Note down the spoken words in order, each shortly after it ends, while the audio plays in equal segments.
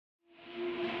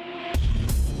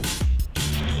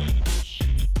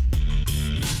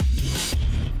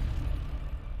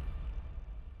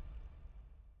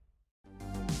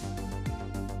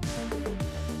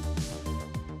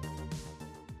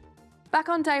Back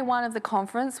on day one of the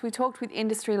conference, we talked with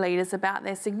industry leaders about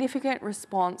their significant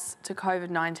response to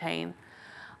COVID-19.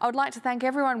 I would like to thank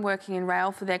everyone working in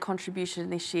rail for their contribution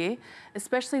this year,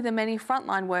 especially the many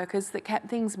frontline workers that kept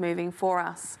things moving for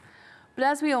us. But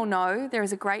as we all know, there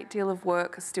is a great deal of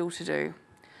work still to do.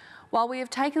 While we have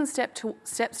taken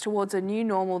steps towards a new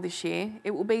normal this year,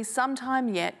 it will be some time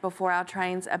yet before our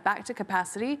trains are back to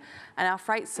capacity and our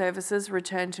freight services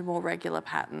return to more regular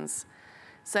patterns.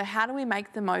 So how do we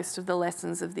make the most of the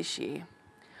lessons of this year?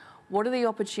 What are the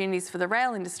opportunities for the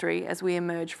rail industry as we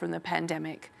emerge from the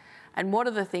pandemic? And what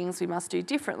are the things we must do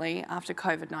differently after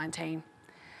COVID-19?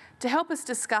 To help us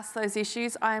discuss those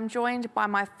issues, I am joined by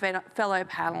my fellow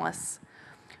panellists.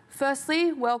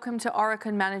 Firstly, welcome to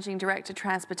Orica Managing Director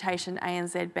Transportation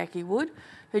ANZ, Becky Wood,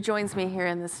 who joins me here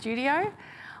in the studio.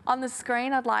 On the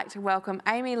screen, I'd like to welcome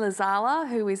Amy Lazala,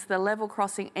 who is the Level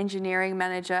Crossing Engineering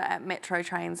Manager at Metro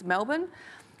Trains Melbourne,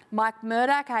 Mike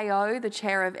Murdoch AO, the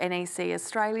Chair of NEC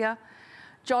Australia,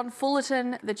 John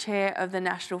Fullerton, the Chair of the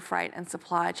National Freight and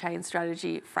Supply Chain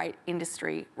Strategy Freight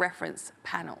Industry Reference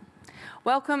Panel.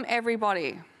 Welcome,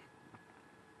 everybody.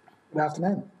 Good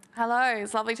afternoon. Hello,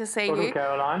 it's lovely to see you. Welcome,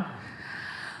 Caroline.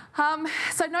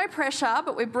 So no pressure,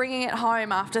 but we're bringing it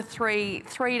home after three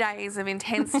days of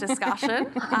intense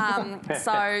discussion.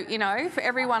 So, you know, for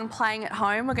everyone playing at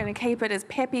home, we're going to keep it as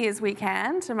peppy as we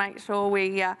can to make sure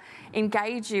we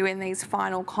engage you in these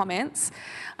final comments.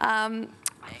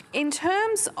 In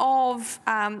terms of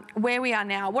where we are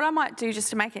now, what I might do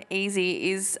just to make it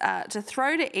easy is to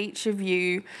throw to each of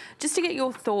you just to get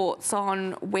your thoughts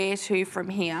on where to from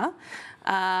here.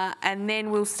 And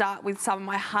then we'll start with some of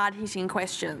my hard-hitting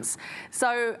questions.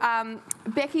 So,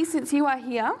 Becky, since you are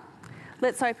here,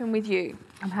 let's open with you.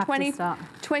 I'm happy to start.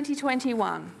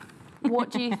 2021,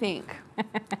 what do you think?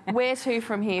 Where to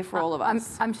from here for all of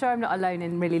us? I'm sure I'm not alone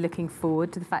in really looking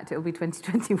forward to the fact it will be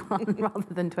 2021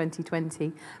 rather than 2020.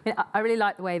 I mean, I really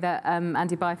like the way that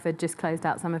Andy Byford just closed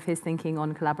out some of his thinking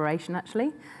on collaboration,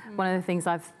 actually. One of the things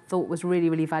I've thought was really,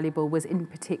 really valuable was, in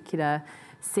particular,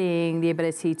 seeing the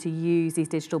ability to use these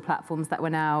digital platforms that we're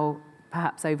now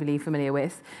perhaps overly familiar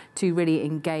with to really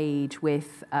engage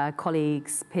with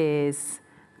colleagues, peers,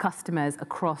 customers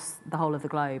across the whole of the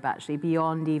globe, actually,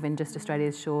 beyond even just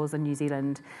Australia's shores and New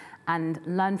Zealand, and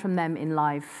learn from them in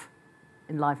live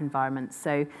environments.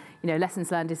 So, you know,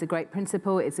 lessons learned is a great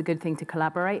principle. It's a good thing to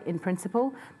collaborate in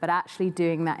principle, but actually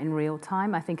doing that in real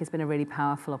time, I think, has been a really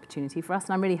powerful opportunity for us.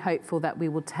 And I'm really hopeful that we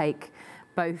will take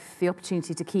both the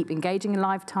opportunity to keep engaging in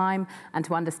live time and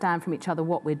to understand from each other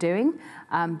what we're doing,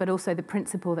 but also the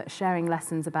principle that sharing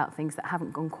lessons about things that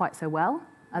haven't gone quite so well,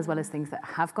 as well as things that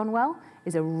have gone well,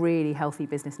 is a really healthy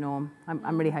business norm.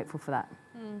 I'm really hopeful for that.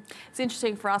 It's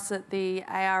interesting for us at the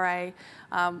ARA,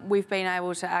 we've been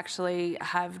able to actually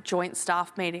have joint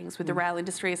staff meetings with the Rail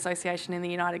Industry Association in the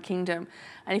United Kingdom.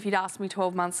 And if you'd asked me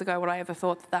 12 months ago would I ever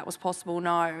thought that that was possible,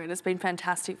 no. It has been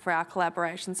fantastic for our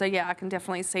collaboration. So yeah, I can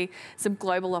definitely see some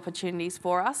global opportunities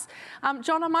for us.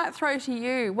 John, I might throw to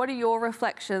you. What are your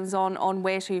reflections on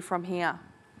where to from here?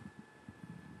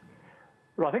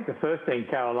 Well, I think the first thing,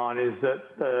 Caroline, is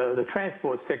that the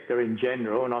transport sector in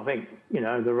general, and I think, you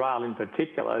know, the rail in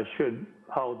particular, should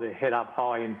hold their head up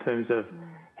high in terms of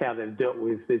how they've dealt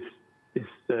with this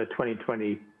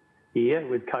 2020 year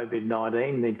with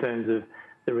COVID-19, in terms of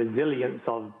the resilience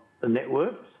of the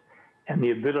networks and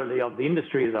the ability of the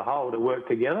industry as a whole to work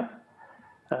together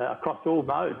across all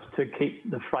modes to keep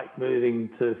the freight moving,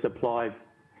 to supply,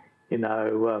 you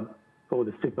know, all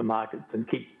the supermarkets and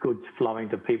keep goods flowing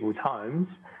to people's homes,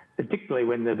 particularly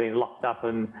when they've been locked up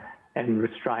and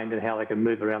restrained in how they can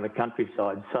move around the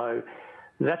countryside. So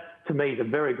that, to me, is a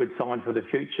very good sign for the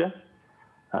future.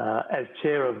 As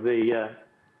chair of the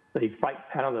freight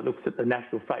panel that looks at the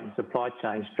National Freight and Supply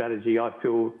Chain Strategy, I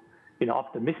feel, you know,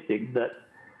 optimistic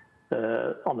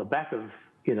that on the back of,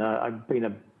 you know,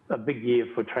 been a big year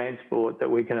for transport,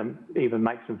 that we can even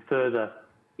make some further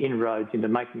inroads into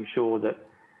making sure that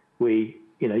we,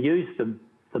 you know, use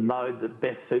the mode that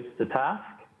best suits the task,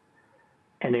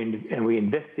 and we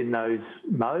invest in those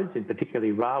modes, in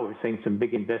particularly rail. We've seen some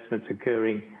big investments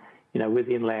occurring, you know, with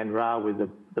inland rail, with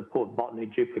the Port Botany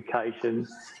duplication.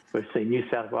 We've seen New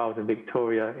South Wales and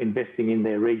Victoria investing in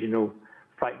their regional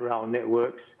freight rail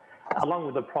networks, along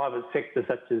with the private sector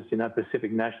such as, you know,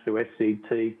 Pacific National,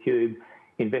 SCT, Cube,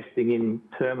 investing in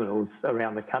terminals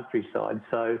around the countryside.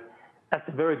 So that's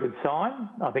a very good sign.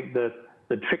 I think the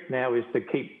trick now is to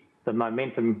keep the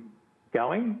momentum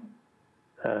going,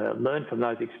 learn from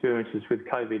those experiences with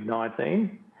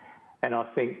COVID-19. And I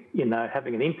think, you know,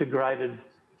 having an integrated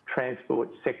transport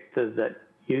sector that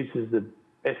uses the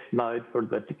best mode for a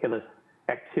particular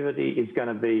activity is going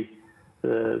to be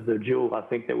the jewel, I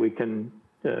think, that we can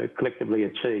collectively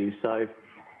achieve. So,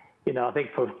 you know, I think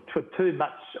for too much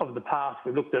of the past,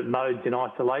 we've looked at modes in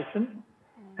isolation.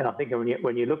 And I think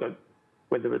when you look at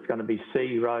whether it's going to be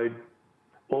sea, road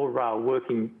or rail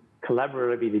working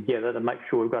collaboratively together to make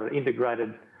sure we've got an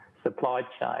integrated supply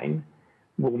chain,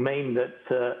 will mean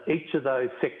that each of those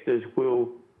sectors will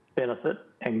benefit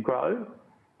and grow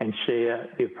and share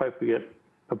the appropriate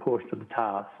proportion of the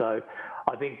task. So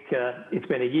I think it's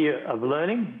been a year of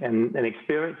learning and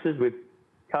experiences with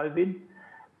COVID,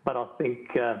 but I think,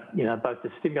 you know, both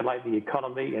to stimulate the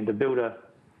economy and to build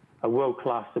a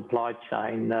world-class supply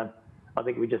chain, I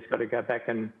think we just got to go back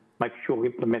and make sure we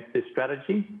implement this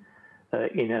strategy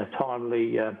in a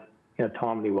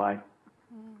timely way.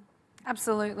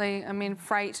 Absolutely. I mean,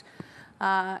 freight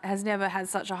has never had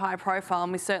such a high profile,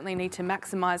 and we certainly need to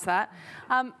maximise that.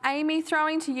 Amy,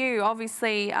 throwing to you,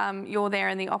 obviously you're there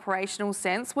in the operational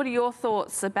sense. What are your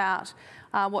thoughts about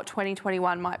what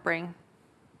 2021 might bring?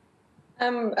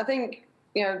 I think,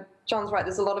 you know, John's right,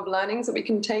 there's a lot of learnings that we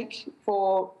can take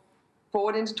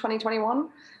forward into 2021.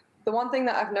 The one thing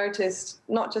that I've noticed,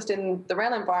 not just in the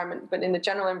rail environment, but in the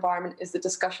general environment, is the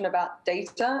discussion about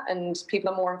data, and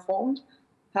people are more informed.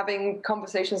 Having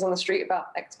conversations on the street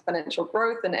about exponential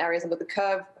growth and areas under the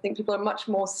curve, I think people are much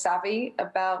more savvy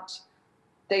about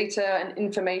data and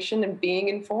information and being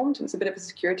informed. It's a bit of a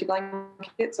security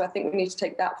blanket, so I think we need to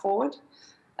take that forward.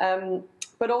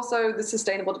 But also the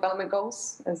Sustainable Development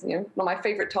Goals, as you know, one of my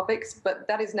favourite topics, but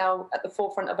that is now at the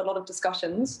forefront of a lot of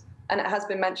discussions, and it has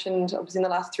been mentioned obviously in the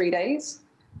last 3 days,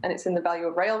 and it's in the Value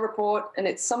of Rail report, and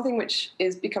it's something which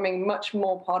is becoming much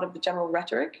more part of the general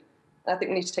rhetoric. I think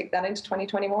we need to take that into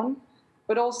 2021.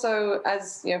 But also,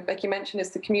 as you know, Becky mentioned,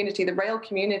 is the community, the rail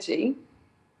community,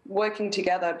 working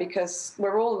together, because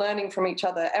we're all learning from each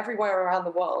other everywhere around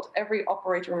the world. Every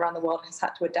operator around the world has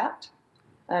had to adapt.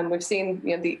 We've seen,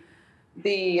 you know,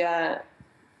 the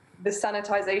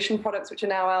sanitization products which are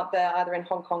now out there, either in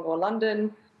Hong Kong or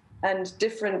London, and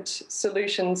different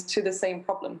solutions to the same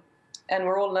problem. And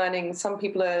we're all learning. Some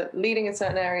people are leading in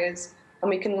certain areas, and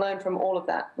we can learn from all of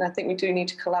that. And I think we do need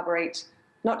to collaborate,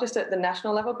 not just at the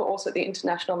national level, but also at the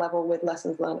international level, with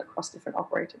lessons learned across different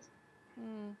operators.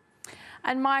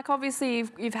 And Mike, obviously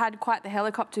you've had quite the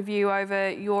helicopter view over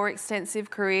your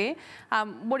extensive career.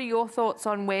 What are your thoughts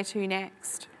on where to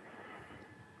next?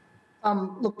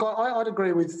 Look, I'd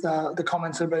agree with the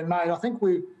comments that have been made. I think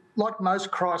we, like most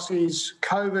crises,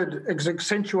 COVID has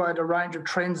accentuated a range of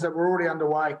trends that were already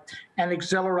underway and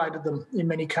accelerated them in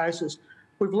many cases.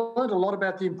 We've learned a lot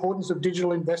about the importance of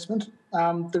digital investment.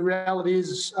 The reality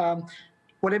is,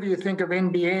 whatever you think of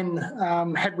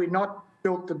NBN, had we not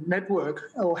built the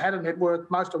network or had a network,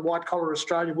 most of white-collar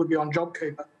Australia would be on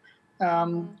JobKeeper.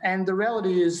 And the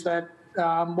reality is that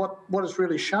what is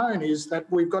really shown is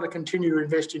that we've got to continue to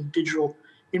invest in digital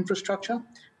infrastructure,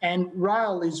 and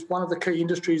rail is one of the key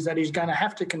industries that is going to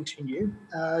have to continue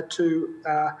to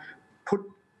put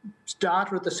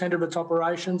data at the centre of its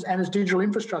operations and its digital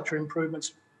infrastructure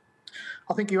improvements.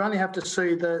 I think you only have to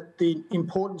see the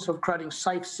importance of creating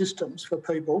safe systems for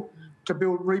people to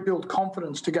rebuild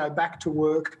confidence to go back to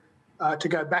work, to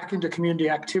go back into community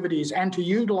activities, and to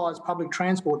utilise public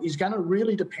transport is going to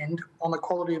really depend on the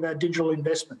quality of our digital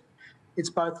investment. It's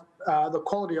both the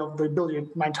quality of the ability to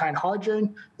maintain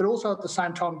hygiene, but also at the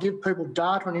same time give people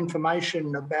data and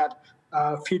information about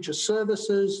future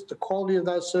services, the quality of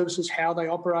those services, how they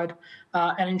operate,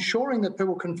 and ensuring that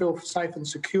people can feel safe and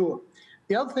secure.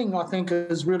 The other thing I think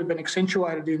has really been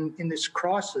accentuated in this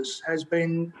crisis has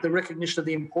been the recognition of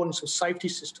the importance of safety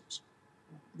systems.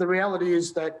 The reality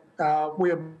is that we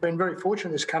have been very fortunate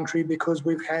in this country because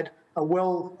we've had a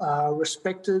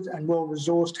well-respected and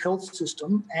well-resourced health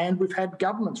system, and we've had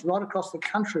governments right across the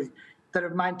country that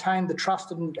have maintained the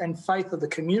trust and faith of the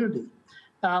community.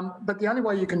 But the only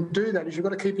way you can do that is you've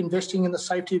got to keep investing in the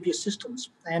safety of your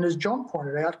systems. And as John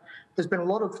pointed out, there's been a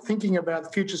lot of thinking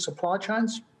about future supply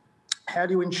chains. How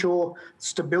do you ensure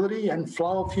stability and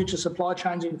flow of future supply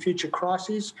chains in future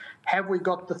crises? Have we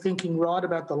got the thinking right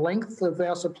about the length of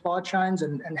our supply chains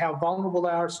and how vulnerable they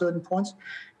are at certain points?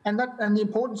 And the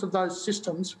importance of those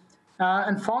systems.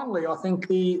 And finally, I think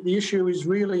the issue is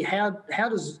really how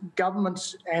does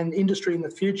governments and industry in the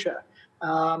future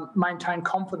maintain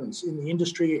confidence in the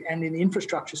industry and in the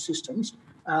infrastructure systems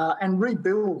and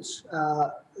rebuilds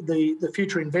the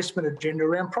future investment agenda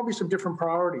around probably some different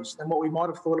priorities than what we might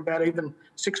have thought about even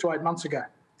 6 to 8 months ago.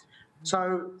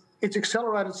 So it's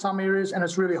accelerated some areas and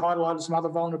it's really highlighted some other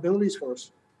vulnerabilities for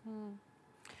us.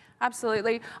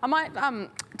 Absolutely. I might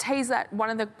tease that one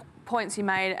of the points you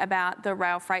made about the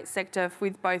rail freight sector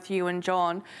with both you and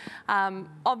John.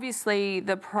 Obviously,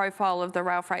 the profile of the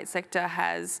rail freight sector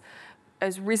has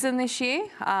risen this year,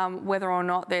 whether or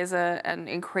not there's an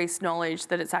increased knowledge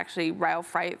that it's actually rail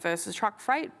freight versus truck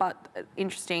freight, but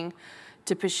interesting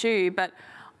to pursue. But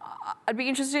I'd be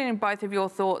interested in both of your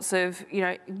thoughts of, you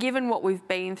know, given what we've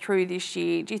been through this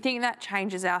year, do you think that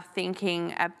changes our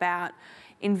thinking about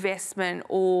investment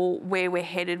or where we're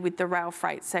headed with the rail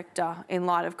freight sector in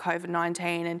light of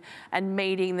COVID-19 and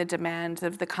meeting the demand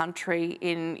of the country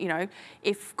in, you know,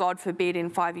 if God forbid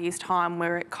in 5 years' time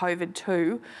we're at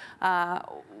COVID-2,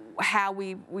 how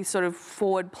we sort of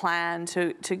forward plan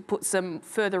to put some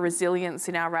further resilience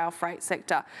in our rail freight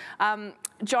sector.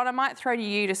 John, I might throw to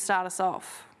you to start us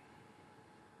off.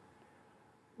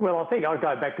 Well, I think I'll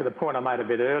go back to the point I made a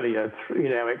bit earlier.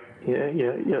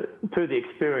 Through the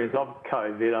experience of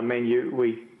COVID, I mean,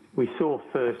 we saw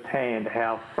firsthand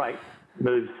how freight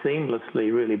moved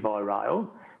seamlessly, really, by rail,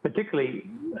 particularly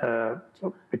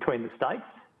between the states.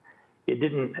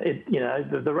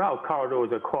 The rail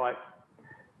corridors are quite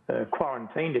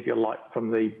quarantined, if you like,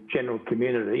 from the general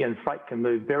community, and freight can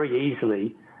move very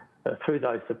easily through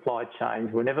those supply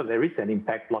chains whenever there is an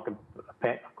impact, like in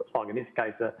this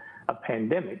case, a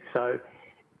pandemic. So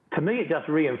to me, it just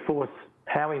reinforced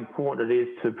how important it is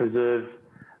to preserve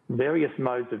various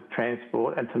modes of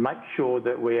transport and to make sure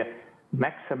that we're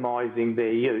maximising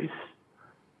their use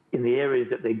in the areas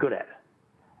that they're good at.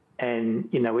 And,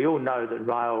 you know, we all know that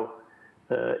rail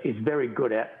is very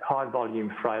good at high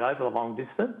volume freight over the long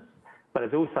distance, but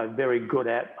it's also very good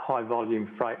at high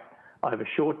volume freight over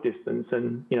short distance.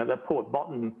 And, you know, the Port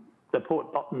Botany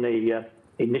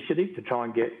initiative to try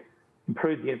and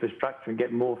improve the infrastructure and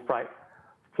get more freight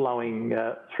flowing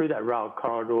through that rail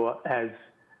corridor has,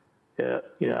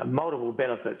 multiple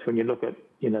benefits. When you look at,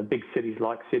 big cities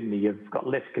like Sydney, you've got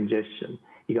less congestion,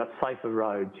 you've got safer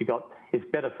roads, it's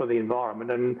better for the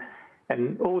environment.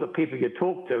 And all the people you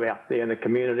talk to out there in the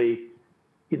community,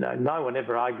 no one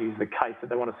ever argues the case that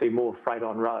they want to see more freight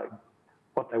on road.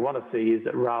 What they want to see is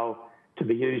that rail to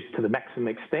be used to the maximum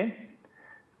extent,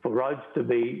 for roads to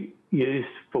be used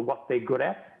for what they're good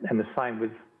at, and the same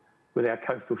with our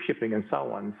coastal shipping and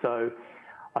so on. So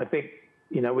I think,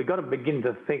 we've got to begin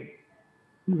to think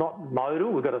not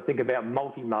modal, we've got to think about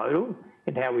multimodal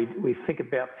in how we think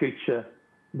about future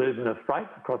movement of freight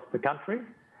across the country,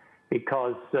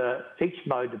 because each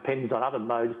mode depends on other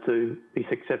modes to be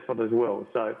successful as well.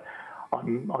 So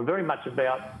I'm very much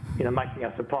about, making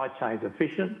our supply chains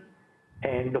efficient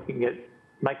and looking at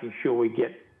making sure we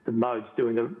get the modes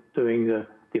doing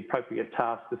the appropriate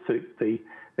tasks to suit the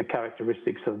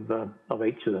characteristics of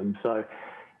each of them. So,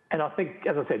 and I think,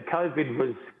 as I said, COVID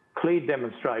was clear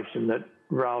demonstration that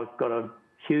rail's got a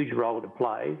huge role to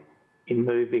play in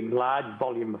moving large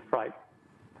volume of freight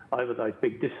over those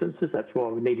big distances. That's why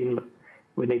we need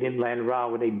inland rail,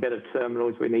 we need better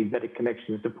terminals, we need better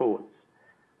connections to ports.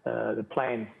 The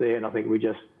plan's there, and I think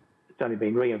it's only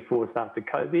been reinforced after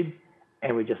COVID,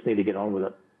 and we just need to get on with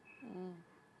it.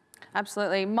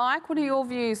 Absolutely. Mike, what are your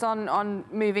views on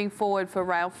moving forward for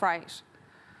rail freight?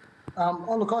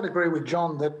 Look, I'd agree with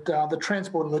John that the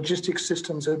transport and logistics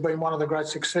systems have been one of the great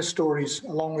success stories,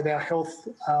 along with our health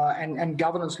and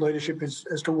governance leadership,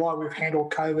 as to why we've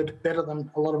handled COVID better than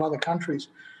a lot of other countries.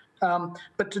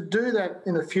 But to do that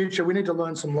in the future, we need to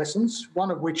learn some lessons,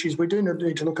 one of which is we do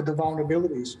need to look at the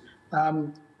vulnerabilities.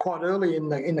 Quite early in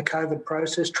the COVID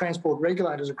process, transport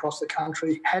regulators across the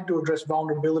country had to address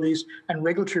vulnerabilities and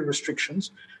regulatory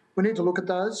restrictions. We need to look at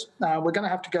those. We're going to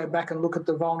have to go back and look at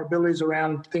the vulnerabilities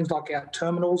around things like our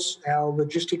terminals, our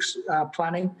logistics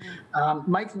planning,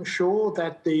 making sure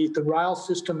that the rail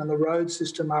system and the road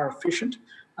system are efficient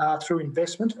through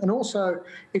investment. And also,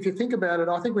 if you think about it,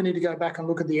 I think we need to go back and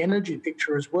look at the energy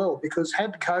picture as well, because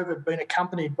had COVID been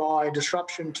accompanied by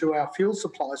disruption to our fuel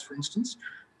supplies, for instance,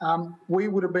 we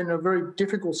would have been in a very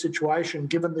difficult situation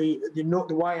given the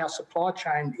way our supply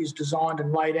chain is designed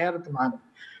and laid out at the moment.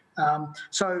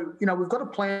 So, we've got to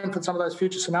plan for some of those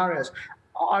future scenarios.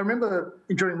 I remember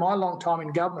during my long time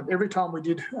in government, every time we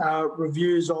did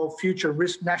reviews of future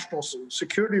national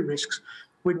security risks,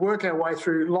 we'd work our way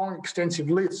through long, extensive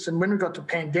lists. And when we got to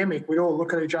pandemic, we'd all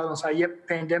look at each other and say, yep,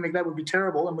 pandemic, that would be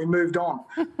terrible. And we moved on.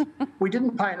 We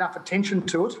didn't pay enough attention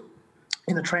to it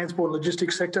in the transport and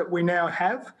logistics sector. We now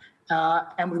have.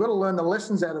 And we've got to learn the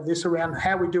lessons out of this around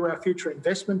how we do our future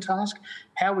investment task,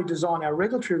 how we design our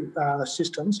regulatory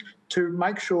systems to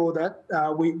make sure that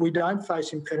we don't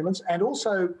face impediments. And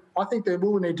also, I think there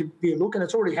will need to be a look, and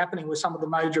it's already happening with some of the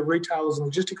major retailers and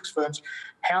logistics firms,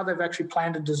 how they've actually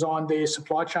planned to design their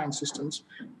supply chain systems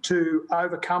to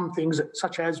overcome things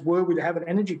such as were we to have an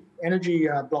energy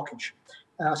blockage.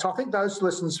 So I think those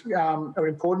lessons are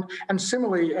important. And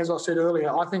similarly, as I said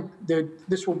earlier, I think that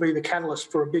this will be the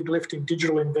catalyst for a big lift in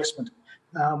digital investment.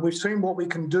 We've seen what we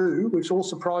can do. We've all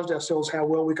surprised ourselves how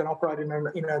well we can operate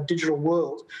in a digital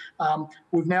world.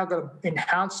 We've now got to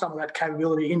enhance some of that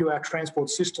capability into our transport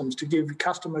systems to give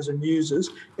customers and users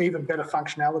even better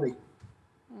functionality.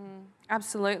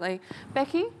 Absolutely.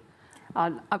 Becky?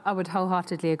 I would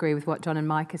wholeheartedly agree with what John and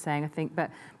Mike are saying, I think,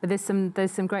 but there's some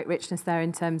great richness there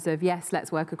in terms of, yes,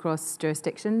 let's work across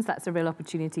jurisdictions. That's a real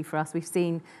opportunity for us. We've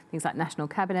seen things like National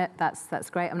Cabinet. That's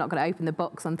great. I'm not going to open the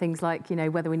box on things like, you know,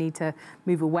 whether we need to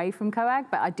move away from COAG,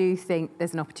 but I do think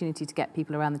there's an opportunity to get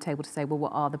people around the table to say, well,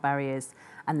 what are the barriers?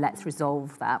 And let's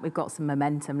resolve that. We've got some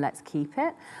momentum, let's keep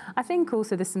it. I think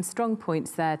also there's some strong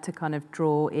points there to kind of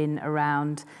draw in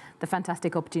around the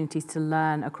fantastic opportunities to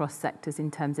learn across sectors in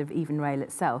terms of even rail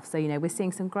itself. So, you know, we're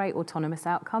seeing some great autonomous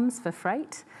outcomes for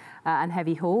freight and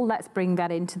heavy haul. Let's bring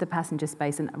that into the passenger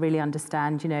space and really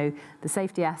understand, you know, the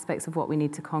safety aspects of what we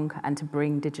need to conquer and to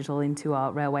bring digital into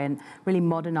our railway and really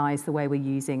modernise the way we're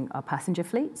using our passenger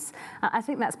fleets. I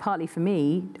think that's partly, for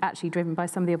me, actually driven by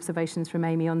some of the observations from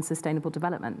Amy on sustainable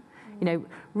development. You know,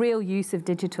 real use of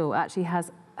digital actually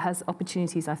has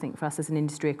opportunities, I think, for us as an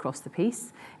industry across the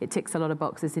piece. It ticks a lot of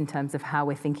boxes in terms of how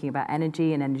we're thinking about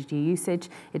energy and energy usage.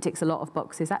 It ticks a lot of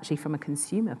boxes actually from a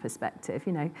consumer perspective.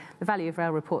 You know, the Value of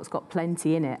Rail report's got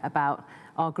plenty in it about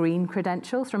our green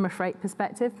credentials from a freight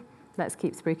perspective. Let's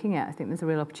keep spruiking it. I think there's a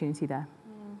real opportunity there.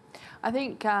 I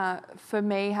think for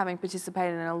me, having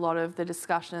participated in a lot of the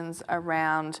discussions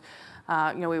around,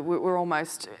 you know, we're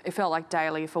almost, it felt like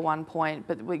daily for one point,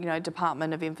 but, you know,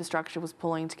 Department of Infrastructure was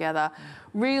pulling together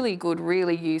really good,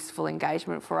 really useful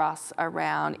engagement for us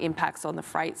around impacts on the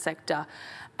freight sector.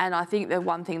 And I think the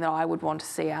one thing that I would want to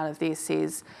see out of this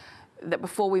is that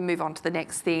before we move on to the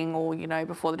next thing, or, you know,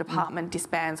 before the department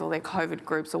disbands all their COVID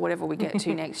groups or whatever we get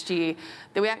to next year,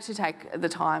 that we actually take the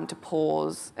time to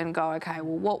pause and go, okay,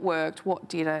 well, what worked, what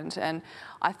didn't? And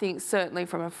I think certainly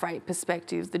from a freight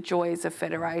perspective, the joys of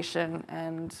federation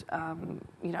and,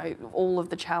 you know, all of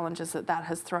the challenges that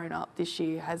has thrown up this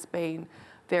year has been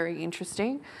very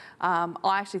interesting.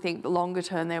 I actually think the longer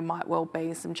term there might well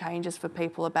be some changes for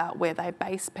people about where they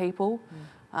base people.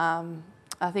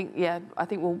 I think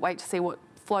we'll wait to see what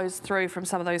flows through from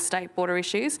some of those state border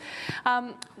issues. Could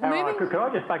I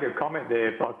just make a comment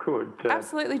there, if I could?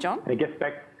 Absolutely, John. It gets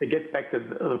back to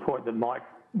the point that Mike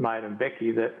made and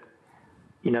Becky, that,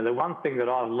 you know, the one thing that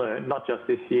I've learned, not just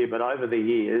this year but over the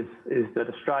years, is that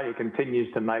Australia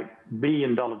continues to make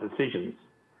billion-dollar decisions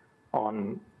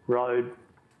on road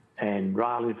and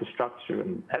rail infrastructure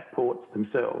and at ports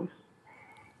themselves.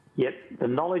 Yet the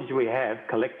knowledge we have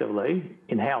collectively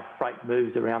in how freight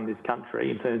moves around this country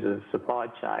in terms of supply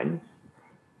chains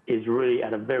is really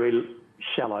at a very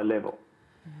shallow level.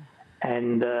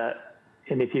 And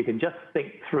if you can just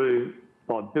think through,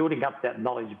 by building up that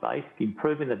knowledge base,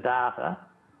 improving the data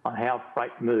on how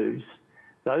freight moves,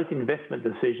 those investment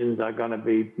decisions are going to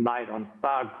be made on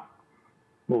far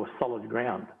more solid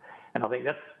ground. And I think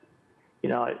that's, you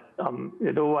know,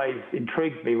 it always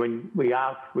intrigues me when we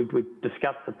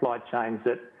discuss supply chains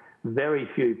that very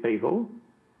few people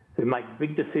who make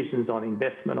big decisions on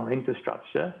investment, on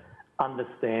infrastructure,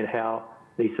 understand how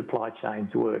these supply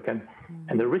chains work. And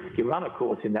the risk you run, of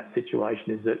course, in that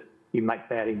situation is that you make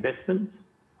bad investments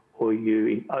or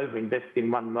you overinvest in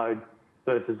one mode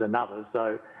versus another.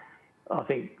 So I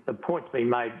think the point's been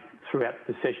made throughout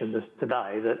the session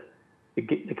today that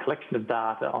the collection of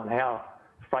data on how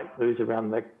freight moves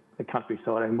around the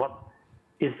countryside and what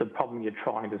is the problem you're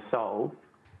trying to solve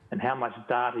and how much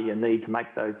data you need to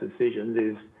make those decisions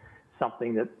is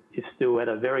something that is still at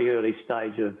a very early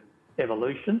stage of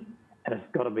evolution, and it's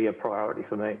got to be a priority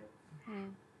for me.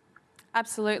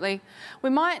 Absolutely. We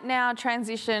might now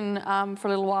transition for a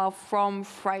little while from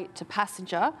freight to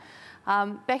passenger.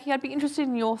 Becky, I'd be interested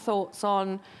in your thoughts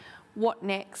on what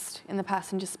next in the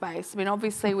passenger space. I mean,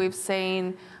 obviously we've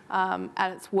seen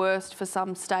at its worst for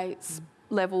some states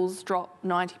levels drop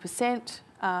 90%.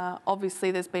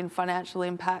 Obviously there's been financial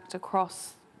impact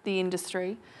across the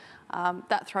industry.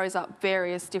 That throws up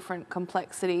various different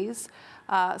complexities.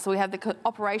 So we have the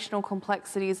operational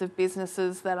complexities of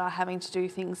businesses that are having to do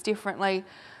things differently.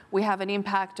 we have an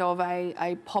impact of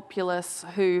a populace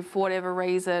who, for whatever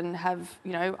reason, have,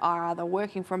 are either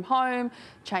working from home,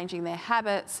 changing their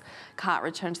habits, can't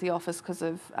return to the office because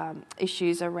of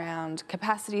issues around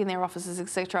capacity in their offices,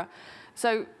 etc.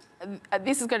 So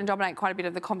this is going to dominate quite a bit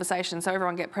of the conversation, so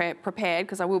everyone get prepared,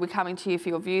 because I will be coming to you for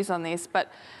your views on this.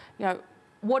 But,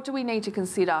 what do we need to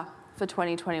consider for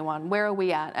 2021? Where are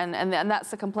we at? And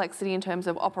that's the complexity in terms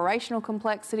of operational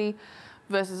complexity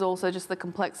versus also just the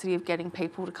complexity of getting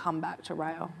people to come back to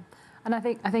rail. And I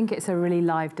think it's a really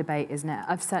live debate, isn't it?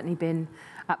 I've certainly been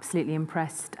absolutely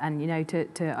impressed, and I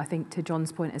think to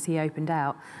John's point as he opened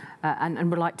out, and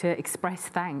would like to express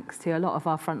thanks to a lot of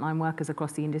our frontline workers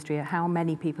across the industry at how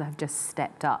many people have just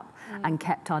stepped up and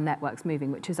kept our networks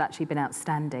moving, which has actually been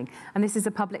outstanding. And this is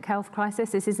a public health crisis.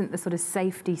 This isn't the sort of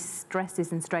safety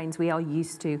stresses and strains we are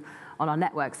used to on our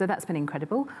network. So that's been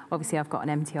incredible. Obviously, I've got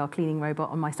an MTR cleaning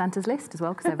robot on my Santa's list as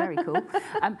well, because they're very cool.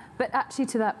 But actually,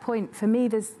 to that point, for me,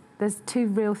 there's two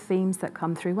real themes that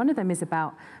come through. One of them is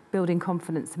about building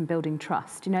confidence and building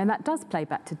trust, and that does play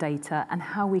back to data and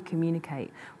how we communicate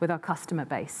with our customer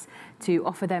base to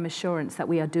offer them assurance that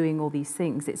we are doing all these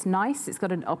things. It's nice, it's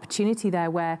got an opportunity there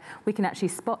where we can actually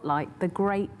spotlight the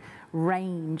great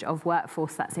range of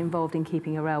workforce that's involved in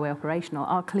keeping a railway operational.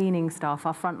 Our cleaning staff,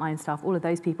 our frontline staff, all of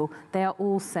those people, they are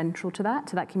all central to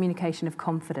that communication of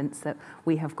confidence that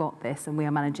we have got this and we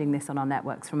are managing this on our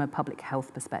networks from a public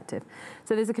health perspective.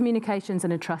 So there's a communications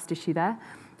and a trust issue there.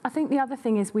 I think the other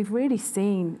thing is we've really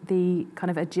seen the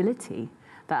kind of agility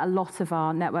that a lot of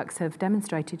our networks have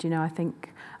demonstrated. I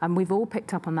think, and we've all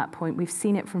picked up on that point. We've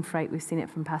seen it from freight, we've seen it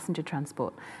from passenger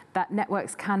transport, that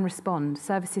networks can respond,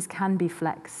 services can be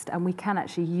flexed, and we can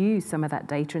actually use some of that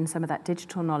data and some of that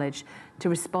digital knowledge to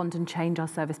respond and change our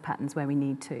service patterns where we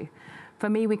need to. For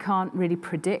me, we can't really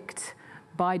predict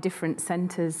by different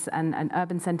centres and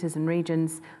urban centres and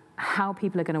regions how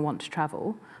people are going to want to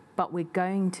travel, but we're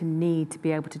going to need to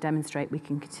be able to demonstrate we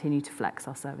can continue to flex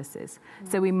our services.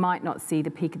 So we might not see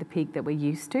the peak of the peak that we're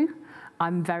used to.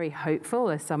 I'm very hopeful,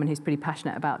 as someone who's pretty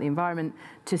passionate about the environment,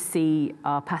 to see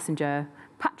our passenger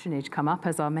patronage come up,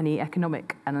 as are many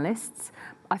economic analysts.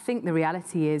 I think the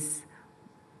reality is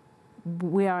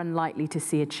we are unlikely to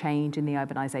see a change in the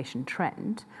urbanisation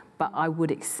trend, but I would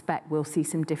expect we'll see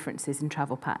some differences in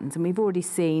travel patterns. And we've already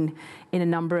seen in a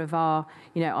number of our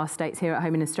states here at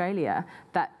home in Australia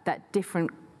that different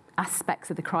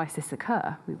aspects of the crisis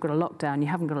occur. We've got a lockdown, you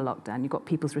haven't got a lockdown, you've got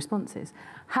people's responses.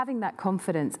 Having that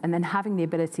confidence and then having the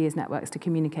ability as networks to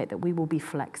communicate that we will be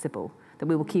flexible, that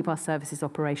we will keep our services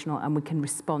operational and we can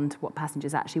respond to what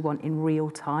passengers actually want in real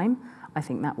time, I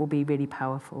think that will be really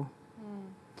powerful.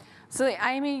 So,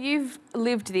 Amy, you've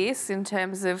lived this in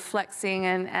terms of flexing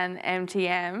and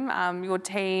MTM. Your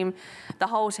team, the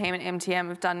whole team at MTM,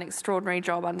 have done an extraordinary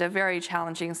job under very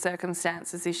challenging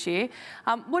circumstances this year.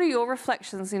 What are your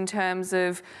reflections in terms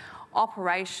of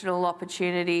operational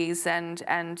opportunities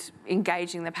and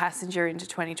engaging the passenger into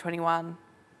 2021?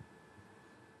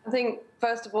 I think,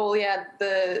 first of all,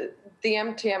 the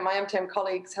MTM, my MTM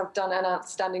colleagues have done an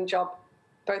outstanding job,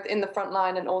 both in the front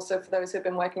line and also for those who have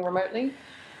been working remotely.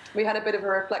 We had a bit of a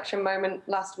reflection moment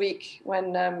last week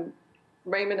when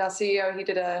Raymond, our CEO, he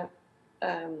did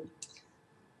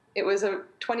it was a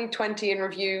 2020 in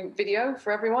review video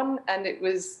for everyone. And it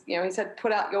was, he said,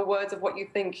 put out your words of what you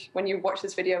think when you watch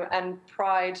this video, and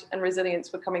pride and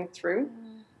resilience were coming through.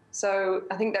 So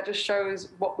I think that just shows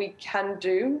what we can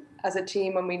do as a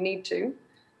team when we need to.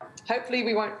 Hopefully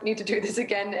we won't need to do this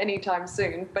again anytime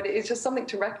soon, but it's just something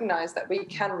to recognize that we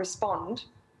can respond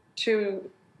to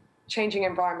changing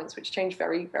environments, which change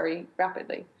very, very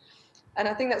rapidly. And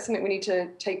I think that's something we need to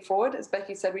take forward. As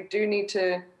Becky said, we do need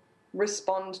to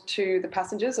respond to the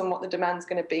passengers and what the demand's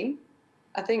going to be.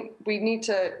 I think we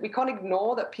can't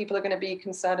ignore that people are going to be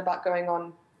concerned about going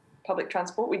on public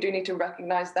transport. We do need to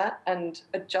recognize that and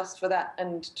adjust for that,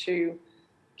 and to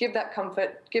give that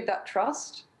comfort, give that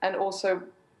trust, and also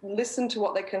listen to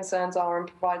what their concerns are and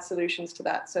provide solutions to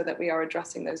that so that we are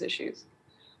addressing those issues.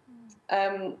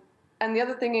 And the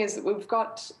other thing is that we've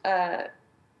got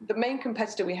the main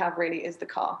competitor we have really is the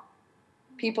car.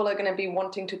 People are going to be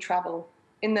wanting to travel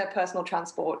in their personal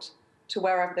transport to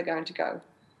wherever they're going to go.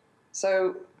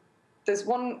 So there's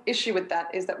one issue with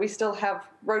that, is that we still have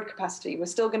road capacity. We're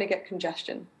still going to get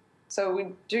congestion. So we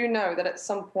do know that at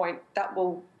some point that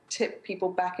will tip people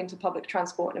back into public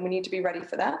transport, and we need to be ready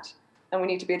for that, and we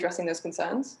need to be addressing those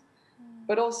concerns.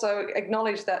 But also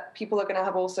acknowledge that people are going to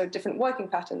have also different working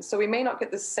patterns. So we may not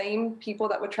get the same people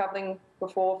that were traveling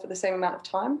before for the same amount of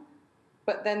time,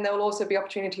 but then there will also be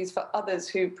opportunities for others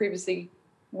who previously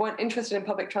weren't interested in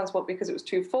public transport because it was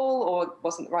too full or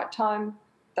wasn't the right time,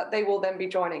 that they will then be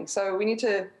joining. So we need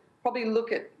to probably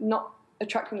look at not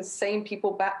attracting the same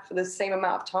people back for the same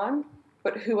amount of time,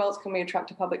 but who else can we attract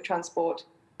to public transport,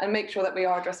 and make sure that we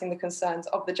are addressing the concerns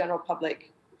of the general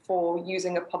public for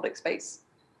using a public space.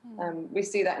 We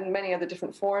see that in many other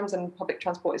different forums, and public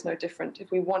transport is no different.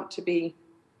 If we want to be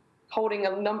holding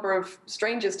a number of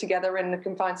strangers together in a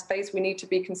confined space, we need to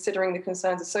be considering the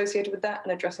concerns associated with that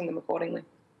and addressing them accordingly.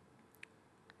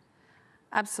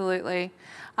 Absolutely.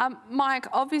 Mike,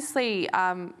 obviously,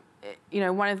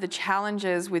 one of the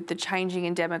challenges with the changing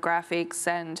in demographics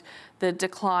and the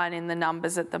decline in the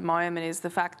numbers at the moment is the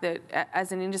fact that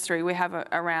as an industry, we have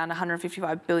around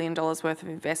 $155 billion worth of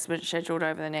investment scheduled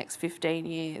over the next 15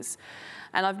 years.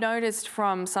 And I've noticed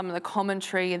from some of the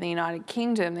commentary in the United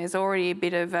Kingdom, there's already a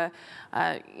bit of a,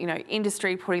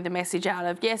 industry putting the message out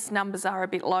of, yes, numbers are a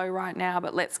bit low right now,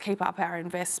 but let's keep up our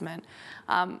investment.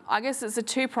 I guess it's a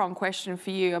two-pronged question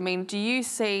for you. I mean, do you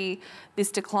see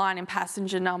this decline in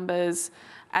passenger numbers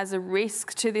as a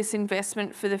risk to this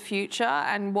investment for the future?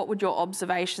 And what would your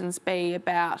observations be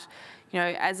about,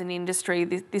 as an industry,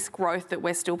 this growth that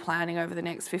we're still planning over the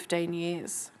next 15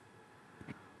 years?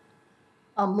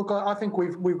 Look, I think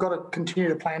we've got to continue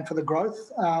to plan for the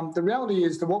growth. The reality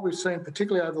is that what we've seen,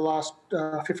 particularly over the last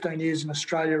 15 years in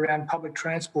Australia around public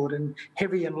transport and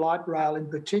heavy and light rail in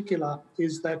particular,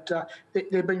 is that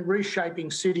they've been reshaping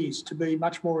cities to be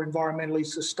much more environmentally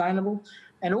sustainable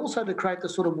and also to create the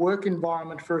sort of work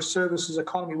environment for a services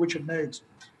economy which it needs.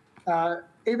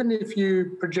 Even if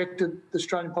you projected the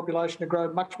Australian population to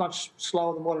grow much, much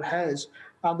slower than what it has,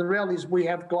 the reality is we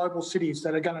have global cities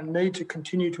that are going to need to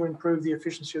continue to improve the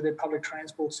efficiency of their public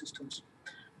transport systems.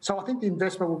 So I think the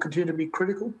investment will continue to be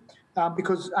critical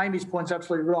because Amy's point's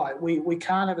absolutely right. We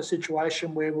can't have a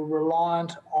situation where we're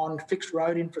reliant on fixed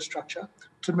road infrastructure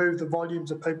to move the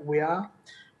volumes of people we are.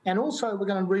 And also we're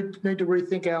going to need to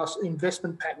rethink our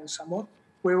investment patterns somewhat.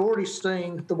 We're already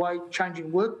seeing the way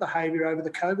changing work behaviour over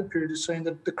the COVID period has seen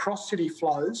that the cross-city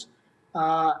flows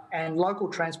and local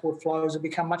transport flows have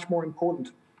become much more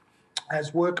important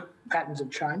as work patterns have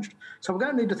changed. So we're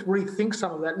going to need to rethink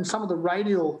some of that, and some of the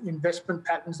radial investment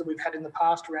patterns that we've had in the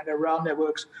past around our rail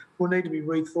networks will need to be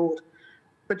rethought.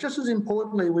 But just as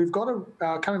importantly, we've got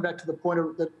to, coming back to the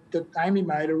point that Amy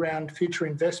made around future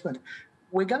investment,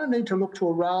 we're going to need to look to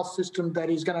a rail system that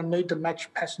is going to need to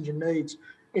match passenger needs.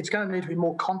 It's going to need to be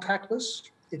more contactless.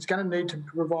 It's going to need to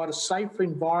provide a safe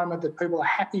environment that people are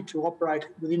happy to operate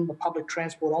within the public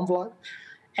transport envelope.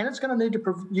 And it's going to need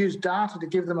to use data to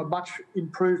give them a much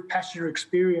improved passenger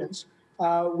experience,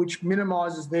 which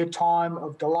minimises their time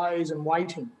of delays and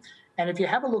waiting. And if you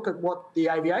have a look at what the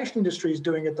aviation industry is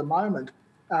doing at the moment,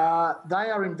 they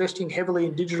are investing heavily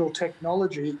in digital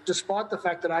technology, despite the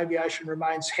fact that aviation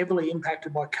remains heavily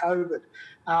impacted by COVID,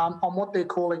 on what they're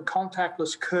calling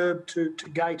contactless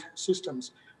curb-to-gate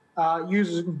systems.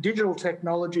 Using digital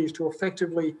technologies to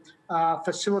effectively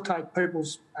facilitate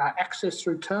people's access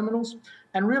through terminals.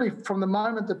 And really, from the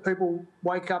moment that people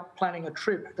wake up planning a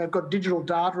trip, they've got digital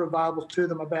data available to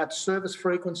them about service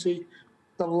frequency,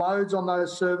 the loads on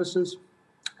those services,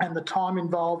 and the time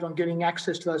involved on getting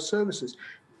access to those services.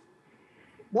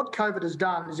 What COVID has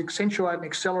done is accentuate and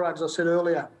accelerate, as I said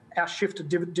earlier, our shift to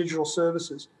digital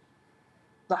services.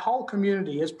 The whole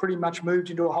community has pretty much moved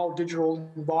into a whole digital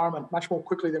environment much more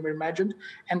quickly than we imagined.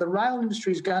 And the rail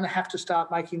industry is going to have to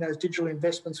start making those digital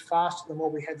investments faster than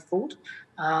what we had thought.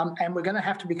 And we're going to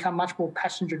have to become much more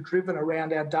passenger-driven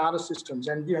around our data systems.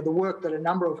 And, the work that a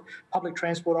number of public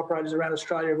transport operators around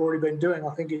Australia have already been doing,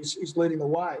 I think, is leading the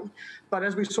way. But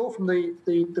as we saw from the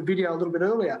video a little bit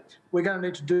earlier, we're going to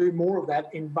need to do more of that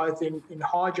in both in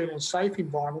hygiene and safe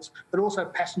environments, but also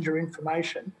passenger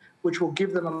information, which will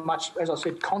give them a much, as I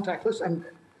said, contactless. And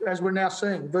as we're now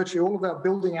seeing, virtually all of our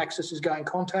building access is going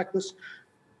contactless.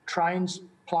 Trains,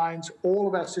 planes, all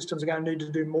of our systems are going to need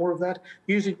to do more of that,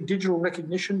 using digital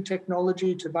recognition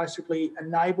technology to basically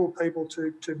enable people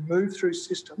to move through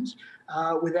systems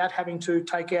without having to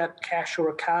take out cash or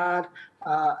a card,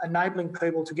 enabling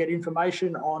people to get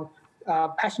information on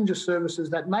passenger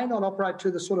services that may not operate to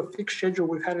the sort of fixed schedule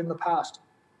we've had in the past,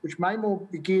 which may more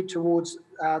be geared towards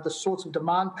the sorts of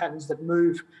demand patterns that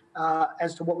move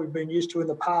as to what we've been used to in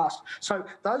the past. So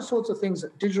those sorts of things,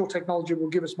 that digital technology will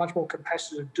give us much more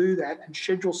capacity to do that and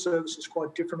schedule services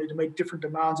quite differently to meet different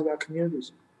demands of our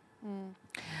communities.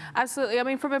 Absolutely. I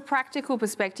mean, from a practical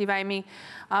perspective, Amy,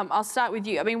 I'll start with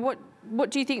you. I mean,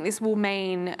 what do you think this will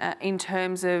mean in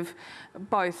terms of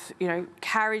both,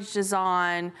 carriage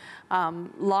design,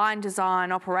 line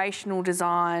design, operational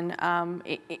design,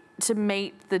 to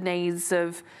meet the needs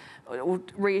of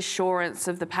reassurance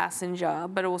of the passenger,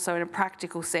 but also in a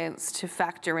practical sense to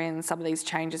factor in some of these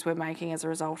changes we're making as a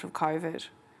result of COVID?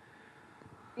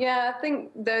 Yeah, I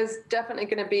think there's definitely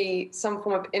going to be some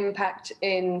form of impact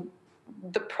in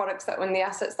the products and the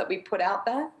assets that we put out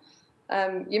there.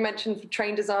 You mentioned for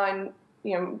train design,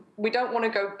 we don't want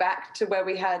to go back to where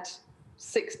we had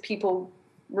 6 people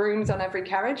rooms on every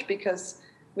carriage, because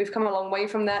we've come a long way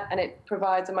from that, and it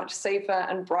provides a much safer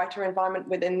and brighter environment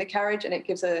within the carriage, and it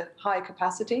gives a high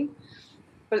capacity.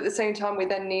 But at the same time, we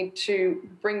then need to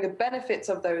bring the benefits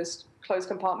of those closed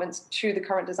compartments to the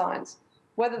current designs,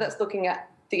 whether that's looking at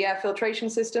the air filtration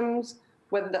systems,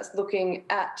 whether that's looking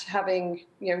at having,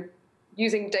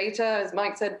 using data, as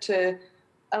Mike said, to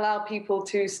allow people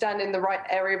to stand in the right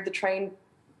area of the train,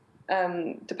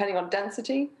 depending on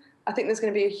density. I think there's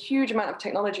going to be a huge amount of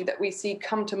technology that we see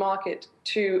come to market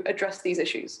to address these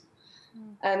issues.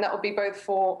 And that will be both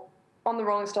for on the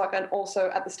rolling stock and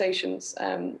also at the stations.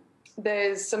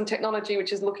 There's some technology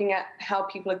which is looking at how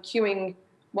people are queuing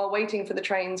while waiting for the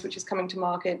trains, which is coming to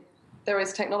market. There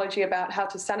is technology about how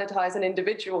to sanitize an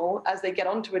individual as they get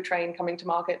onto a train coming to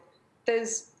market.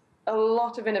 There's a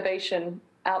lot of innovation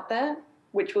out there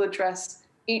which will address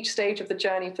each stage of the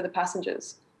journey for the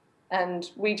passengers.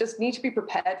 And we just need to be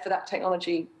prepared for that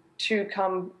technology to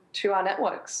come to our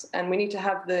networks. And we need to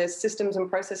have the systems and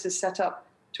processes set up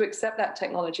to accept that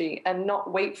technology and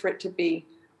not wait for it to be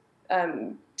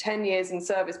 10 years in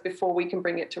service before we can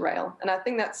bring it to rail. And I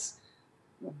think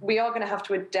we are going to have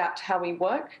to adapt how we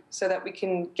work so that we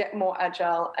can get more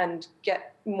agile and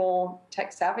get more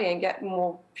tech savvy and get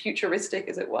more futuristic,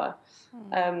 as it were,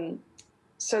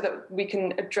 so that we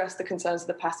can address the concerns of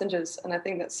the passengers. And I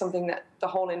think that's something that the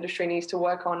whole industry needs to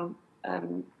work on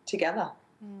together.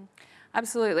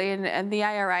 Absolutely, and the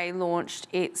ARA launched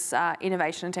its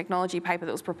innovation and technology paper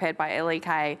that was prepared by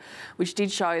LEK, which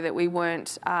did show that we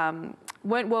weren't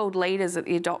world leaders at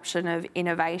the adoption of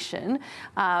innovation.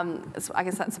 So I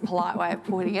guess that's a polite way of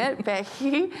putting it.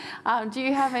 Becky, do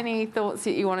you have any thoughts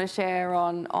that you want to share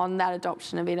on that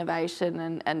adoption of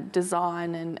innovation and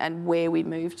design and where we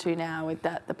move to now with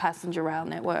the passenger rail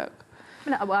network?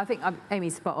 Well, I think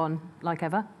Amy's spot on, like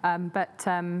ever. But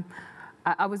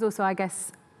I was also, I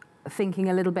guess, thinking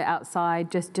a little bit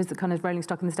outside, just the kind of rolling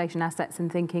stock and the station assets,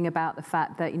 and thinking about the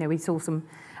fact that, we saw some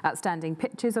outstanding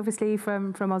pictures, obviously,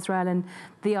 from AusRAIL, and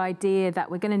the idea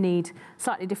that we're going to need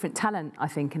slightly different talent, I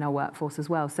think, in our workforce as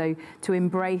well. So to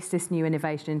embrace this new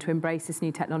innovation, to embrace this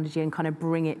new technology and kind of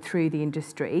bring it through the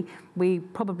industry, we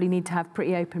probably need to have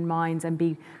pretty open minds and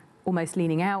be almost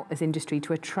leaning out as industry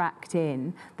to attract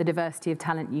in the diversity of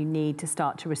talent you need to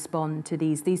start to respond to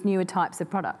these newer types of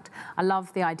product. I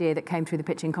love the idea that came through the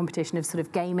pitching competition of sort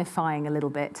of gamifying a little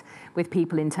bit with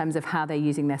people in terms of how they're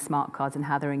using their smart cards and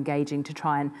how they're engaging to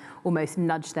try and almost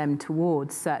nudge them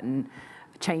towards certain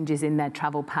changes in their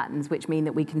travel patterns, which mean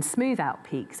that we can smooth out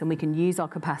peaks and we can use our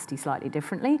capacity slightly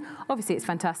differently. Obviously, it's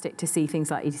fantastic to see things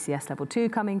like ETCS Level 2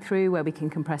 coming through, where we can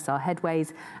compress our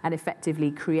headways and effectively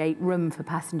create room for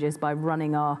passengers by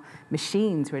running our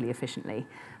machines really efficiently.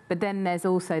 But then there's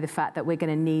also the fact that we're going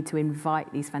to need to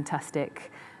invite these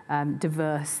fantastic,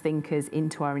 diverse thinkers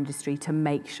into our industry to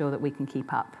make sure that we can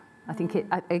keep up. I think,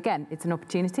 again, it's an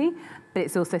opportunity, but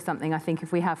it's also something I think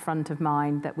if we have front of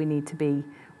mind that we need to be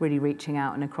really reaching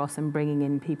out and across and bringing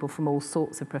in people from all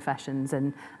sorts of professions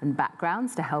and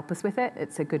backgrounds to help us with it,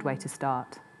 it's a good way to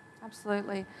start.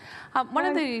 Absolutely.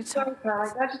 Sorry,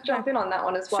 Carol, I just jump in on that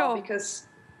one as well, because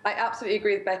I absolutely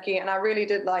agree with Becky, and I really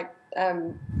did like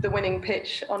the winning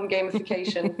pitch on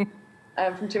gamification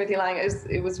from Timothy Lang.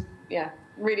 It was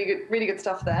really good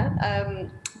stuff there.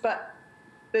 But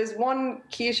there's one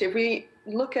key issue. If we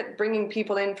look at bringing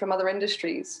people in from other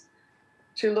industries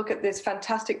to look at this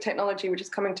fantastic technology which is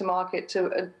coming to market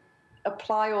to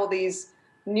apply all these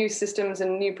new systems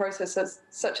and new processes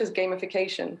such as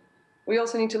gamification, we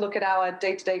also need to look at our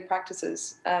day-to-day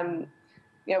practices.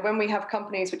 When we have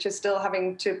companies which are still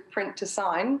having to print to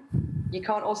sign, you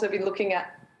can't also be looking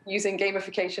at using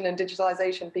gamification and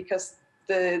digitalization, because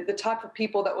the type of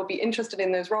people that will be interested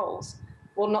in those roles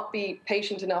will not be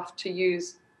patient enough to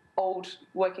use old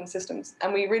working systems.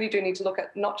 And we really do need to look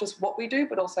at not just what we do,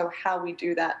 but also how we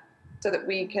do that, so that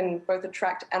we can both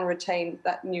attract and retain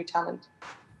that new talent.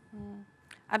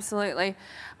 Absolutely.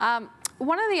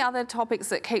 One of the other topics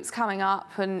that keeps coming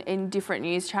up in different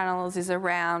news channels is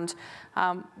around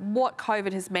what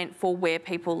COVID has meant for where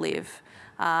people live.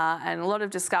 And a lot of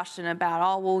discussion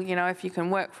about, if you can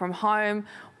work from home,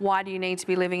 why do you need to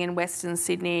be living in Western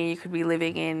Sydney? You could be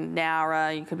living in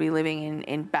Nowra, you could be living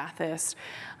in Bathurst.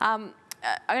 I'm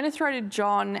going to throw to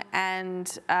John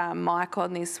and Mike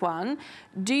on this one.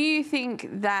 Do you think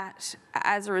that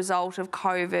as a result of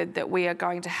COVID that we are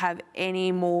going to have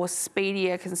any more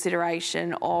speedier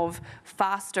consideration of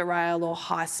faster rail or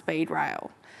high-speed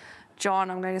rail?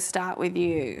 John, I'm going to start with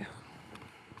you.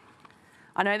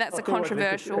 I know that's a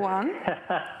controversial one.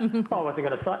 I wasn't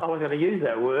going to use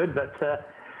that word, but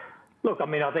look, I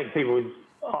mean, I think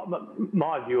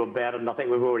my view about it, and I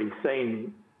think we've already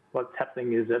seen what's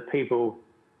happening, is that people,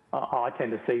 I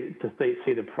tend to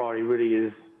see the priority really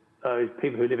is those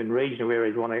people who live in regional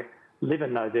areas want to live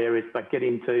in those areas but get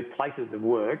into places of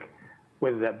work,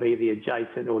 whether that be the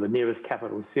adjacent or the nearest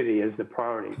capital city, as the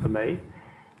priority for me.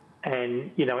 And,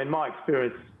 you know, in my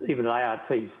experience, even at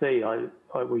ARTC,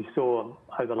 we saw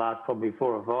over the last probably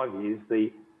 4 or 5 years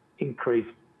the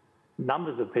increased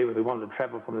numbers of people who wanted to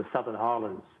travel from the Southern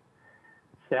Highlands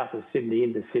south of Sydney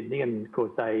into Sydney, and of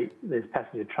course there's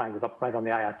passenger trains that operate on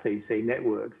the ARTC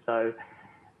network,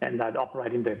 and they'd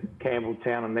operate into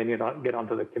Campbelltown and then get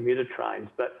onto the commuter trains.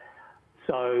 But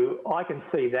so I can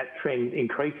see that trend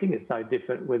increasing. It's no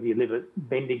different whether you live at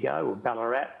Bendigo or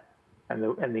Ballarat, and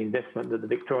the investment that the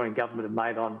Victorian government have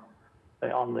made on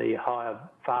the higher,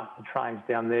 faster trains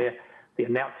down there. The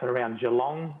announcement around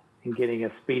Geelong and getting a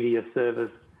speedier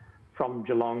service from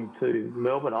Geelong to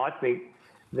Melbourne, I think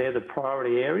they're the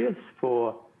priority areas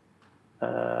for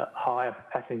higher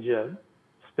passenger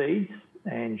speeds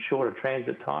and shorter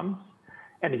transit times.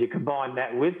 And if you combine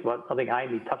that with what I think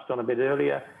Amy touched on a bit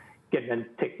earlier, getting the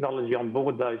technology on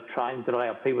board those trains that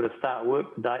allow people to start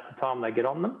work the time they get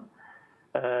on them,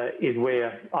 is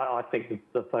where I think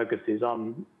the focus is.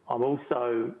 I'm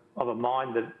also of a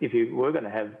mind that if you were going to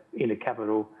have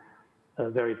intercapital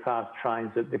very fast trains,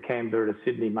 that the Canberra to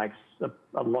Sydney makes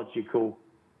a logical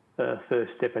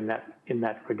first step in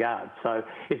that regard. So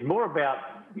it's more about,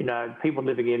 you know, people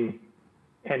living in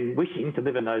and wishing to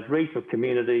live in those regional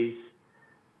communities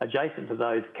adjacent to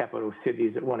those capital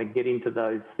cities that want to get into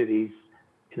those cities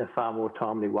in a far more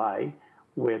timely way,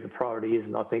 where the priority is,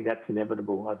 and I think that's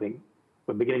inevitable. I think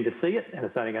we're beginning to see it, and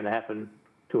it's only going to happen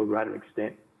to a greater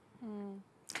extent.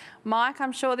 Mike,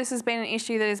 I'm sure this has been an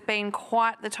issue that has been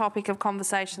quite the topic of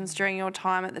conversations during your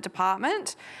time at the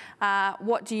department.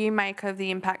 What do you make of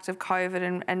the impact of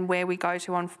COVID and where we go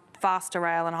to on faster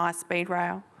rail and high-speed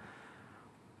rail?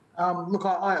 Look,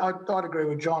 I'd agree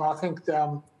with John. I think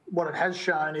what it has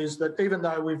shown is that even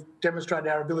though we've demonstrated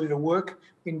our ability to work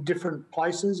in different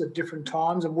places at different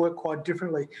times and work quite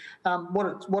differently,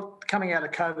 what coming out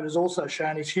of COVID has also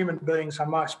shown is human beings are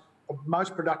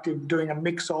most productive doing a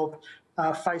mix of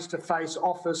face-to-face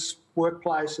office,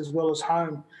 workplace, as well as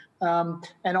home.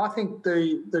 And I think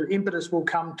the impetus will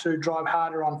come to drive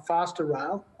harder on faster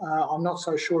rail. I'm not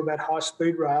so sure about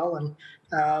high-speed rail, and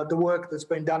the work that's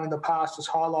been done in the past has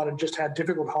highlighted just how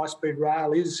difficult high-speed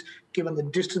rail is, given the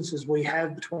distances we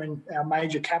have between our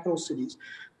major capital cities.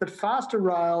 But faster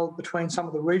rail between some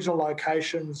of the regional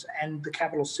locations and the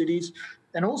capital cities,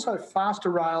 and also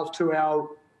faster rail to our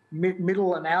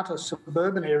middle and outer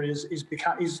suburban areas is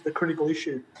the critical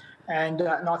issue. And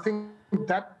I think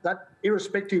that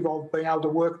irrespective of being able to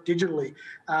work digitally,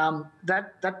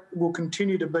 that will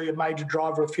continue to be a major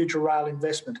driver of future rail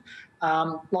investment.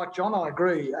 Like John, I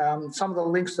agree. Some of the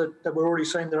links that we're already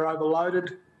seeing that are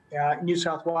overloaded, New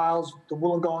South Wales, the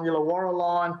Wollongong-Illawarra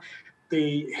line,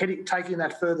 taking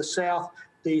that further south,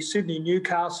 the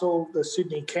Sydney-Newcastle, the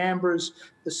Sydney-Canberras,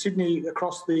 the Sydney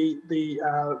across the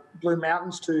Blue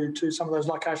Mountains to some of those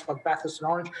locations like Bathurst and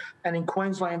Orange, and in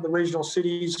Queensland, the regional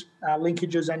cities,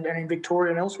 linkages, and in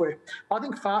Victoria and elsewhere. I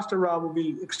think faster rail will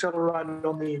be accelerated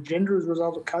on the agenda as a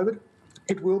result of COVID.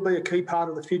 It will be a key part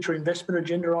of the future investment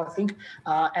agenda, I think,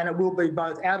 and it will be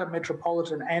both outer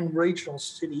metropolitan and regional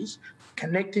cities,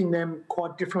 connecting them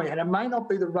quite differently. And it may not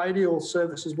be the radial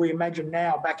services we imagine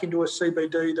now back into a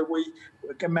CBD that we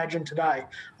imagine today.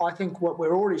 I think what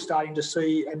we're already starting to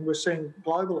see, and we're seeing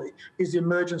globally, is the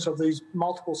emergence of these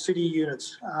multiple city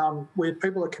units where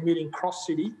people are commuting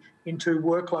cross-city into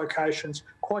work locations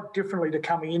quite differently to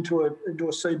coming into a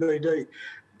CBD.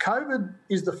 COVID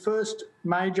is the first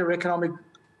major economic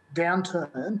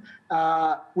downturn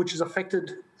which has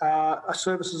affected a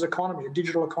services economy, a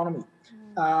digital economy.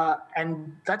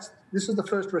 And this is the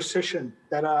first recession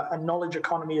that a knowledge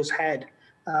economy has had.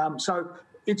 So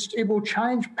it will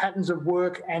change patterns of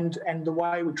work and the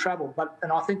way we travel,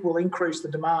 and I think will increase the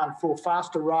demand for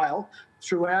faster rail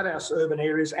throughout our urban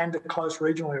areas and the close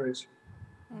regional areas.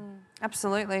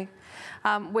 Absolutely.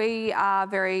 We are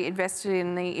very invested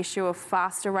in the issue of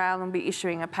faster rail and will be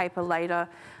issuing a paper later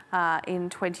in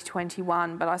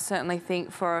 2021. But I certainly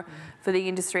think for the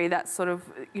industry, that's sort of,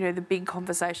 you know, the big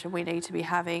conversation we need to be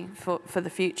having for the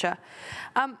future.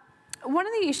 One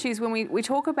of the issues when we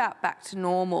talk about back to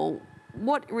normal,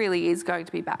 what really is going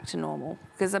to be back to normal?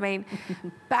 Because, I mean,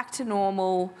 back to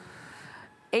normal,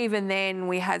 even then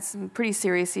we had some pretty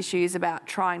serious issues about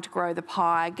trying to grow the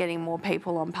pie, getting more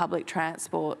people on public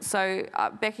transport. So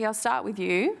Becky, I'll start with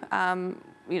you.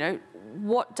 You know,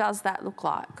 what does that look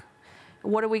like?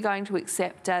 What are we going to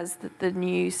accept as the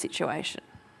new situation?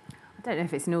 I don't know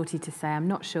if it's naughty to say. I'm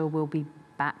not sure we'll be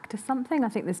back to something. I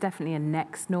think there's definitely a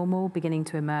next normal beginning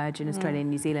to emerge in Australia and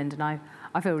New Zealand, and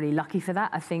I feel really lucky for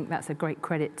that. I think that's a great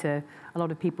credit to a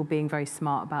lot of people being very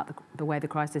smart about the way the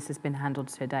crisis has been handled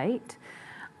to date.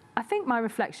 I think my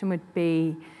reflection would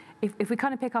be, if we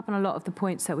kind of pick up on a lot of the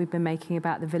points that we've been making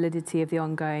about the validity of the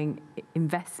ongoing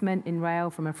investment in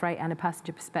rail from a freight and a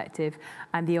passenger perspective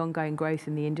and the ongoing growth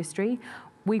in the industry,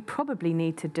 we probably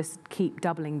need to just keep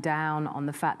doubling down on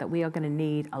the fact that we are going to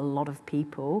need a lot of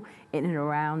people in and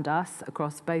around us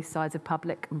across both sides of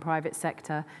public and private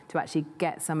sector to actually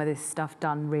get some of this stuff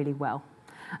done really well.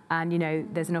 And, you know,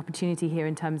 there's an opportunity here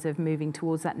in terms of moving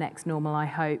towards that next normal, I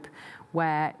hope,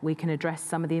 where we can address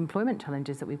some of the employment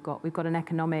challenges that we've got. We've got an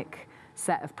economic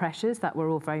set of pressures that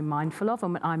we're all very mindful of,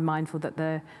 and I'm mindful that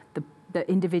the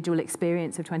individual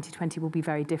experience of 2020 will be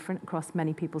very different across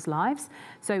many people's lives.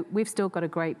 So we've still got a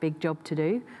great big job to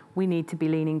do. We need to be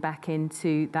leaning back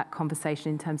into that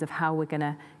conversation in terms of how we're going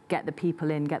to get the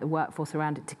people in, get the workforce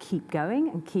around it to keep going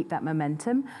and keep that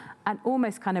momentum, and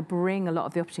almost kind of bring a lot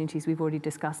of the opportunities we've already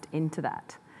discussed into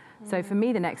that. So for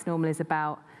me, the next normal is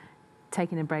about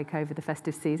taking a break over the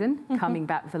festive season, coming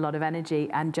back with a lot of energy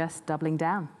and just doubling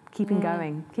down. Keeping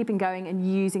going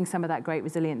and using some of that great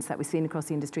resilience that we've seen across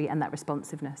the industry and that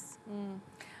responsiveness.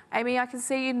 Amy, I can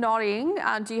see you nodding.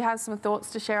 Do you have some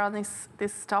thoughts to share on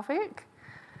this topic?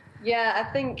 Yeah,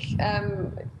 I think,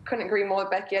 couldn't agree more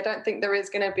with Becky. I don't think there is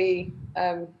going to be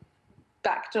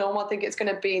back to normal. I think it's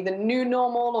going to be the new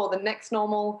normal or the next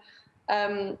normal.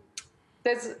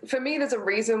 For me, there's a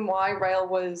reason why rail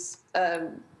was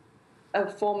a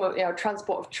form of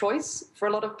transport of choice for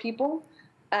a lot of people.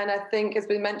 And I think, as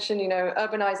we mentioned,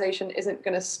 urbanization isn't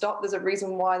going to stop. There's a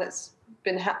reason why that's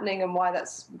been happening and why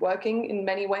that's working in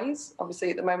many ways.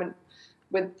 Obviously, at the moment,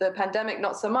 with the pandemic,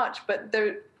 not so much. But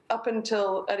up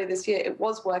until earlier this year, it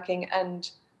was working. And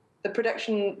the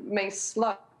production may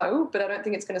slow, but I don't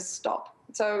think it's going to stop.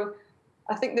 So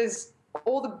I think there's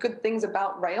all the good things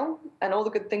about rail and all the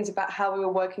good things about how we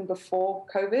were working before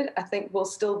COVID, I think will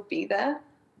still be there.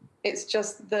 It's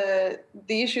just the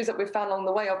issues that we've found along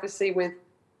the way, obviously, with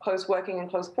close working and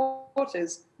close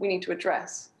quarters, we need to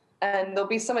address. And there'll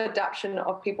be some adaptation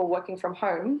of people working from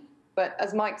home. But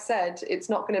as Mike said, it's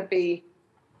not going to be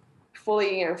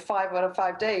fully, 5 out of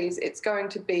 5 days. It's going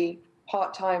to be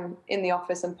part-time in the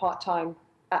office and part-time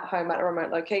at home at a remote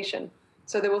location.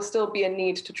 So there will still be a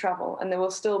need to travel and there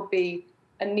will still be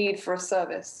a need for a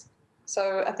service.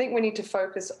 So I think we need to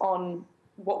focus on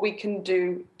what we can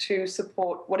do to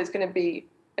support what is going to be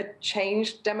a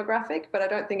changed demographic, but I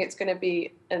don't think it's going to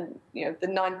be the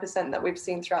 9% that we've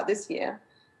seen throughout this year.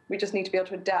 We just need to be able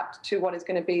to adapt to what is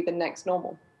going to be the next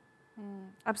normal.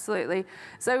 Absolutely.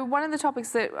 So one of the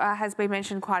topics that has been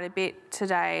mentioned quite a bit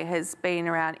today has been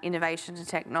around innovation and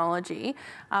technology.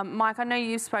 Mike, I know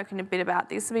you've spoken a bit about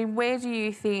this. I mean, where do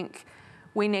you think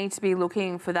we need to be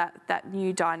looking for that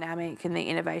new dynamic in the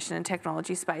innovation and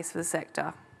technology space for the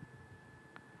sector?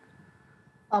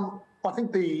 I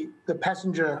think the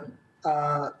passenger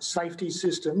safety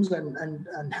systems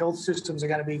and health systems are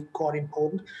going to be quite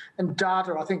important. And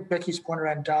data, I think Becky's point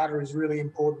around data is really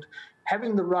important.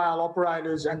 Having the rail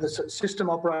operators and the system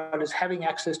operators having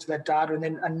access to that data and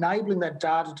then enabling that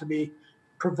data to be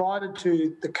provided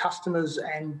to the customers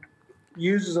and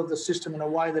users of the system in a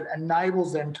way that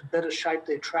enables them to better shape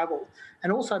their travel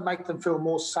and also make them feel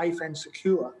more safe and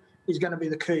secure is going to be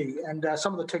the key. And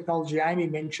some of the technology Amy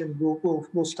mentioned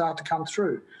will start to come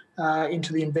through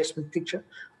into the investment picture.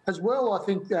 As well, I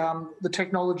think the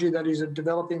technology that is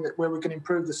developing where we can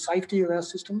improve the safety of our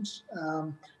systems,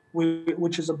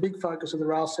 which is a big focus of the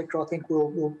rail sector, I think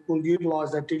we'll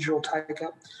utilise that digital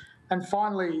take-up. And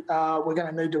finally, we're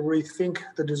going to need to rethink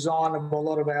the design of a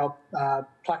lot of our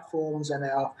platforms and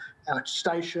our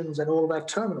stations and all of our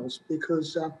terminals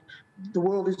because the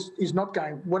world is not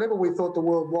going... Whatever we thought the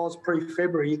world was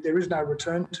pre-February, there is no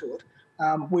return to it.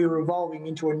 We are evolving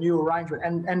into a new arrangement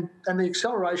and the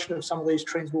acceleration of some of these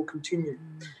trends will continue,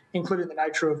 including the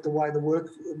nature of the way the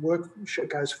work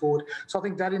goes forward. So I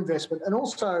think that investment, and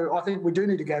also I think we do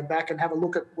need to go back and have a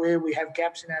look at where we have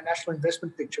gaps in our national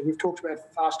investment picture. We've talked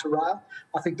about faster rail.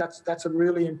 I think that's a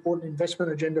really important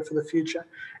investment agenda for the future,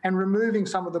 and removing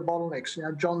some of the bottlenecks.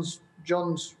 John's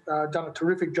done a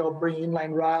terrific job bringing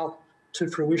inland rail to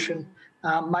fruition,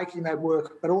 making that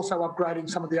work, but also upgrading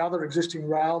some of the other existing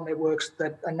rail networks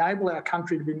that enable our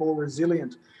country to be more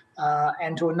resilient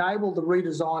and to enable the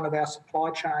redesign of our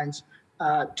supply chains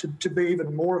to be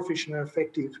even more efficient and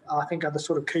effective, I think are the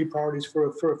sort of key priorities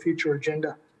for a future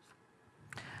agenda.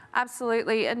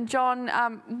 Absolutely. And John,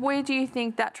 where do you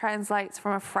think that translates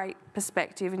from a freight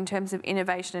perspective in terms of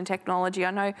innovation and technology?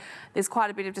 I know there's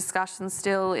quite a bit of discussion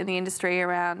still in the industry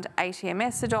around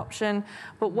ATMS adoption,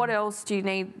 but what else do you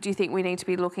think we need to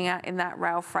be looking at in that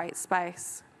rail freight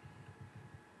space?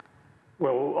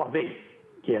 Well, I think,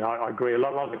 yeah, I agree. A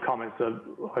lot of the comments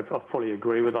I fully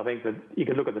agree with. I think that you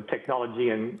can look at the technology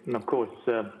and of course,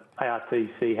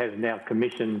 ARTC has now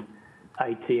commissioned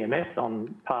ATMS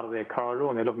on part of their corridor,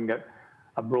 and they're looking at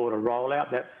a broader rollout.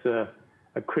 That's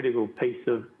a critical piece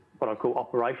of what I call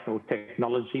operational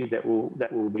technology that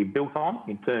will be built on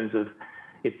in terms of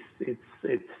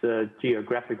its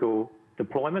geographical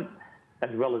deployment as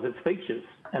well as its features.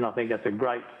 And I think that's a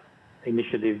great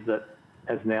initiative that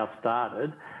has now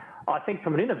started. I think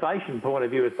from an innovation point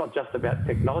of view, it's not just about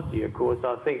technology, of course.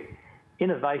 I think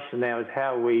innovation now is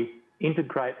how we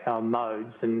integrate our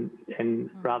modes and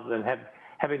rather than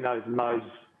having those modes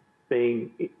being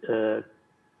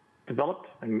developed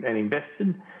and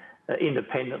invested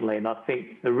independently. And I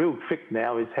think the real trick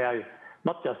now is how,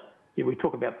 not just, we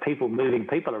talk about people moving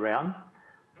people around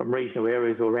from regional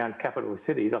areas or around capital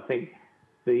cities. I think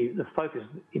the focus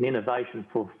in innovation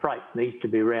for freight needs to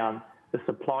be around the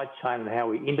supply chain and how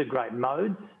we integrate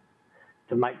modes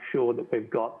to make sure that we've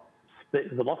got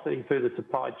velocity through the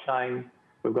supply chain,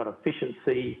 we've got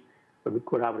efficiency,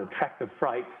 we're able to track the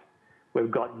freight,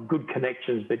 we've got good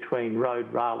connections between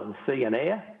road, rail and sea and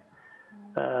air.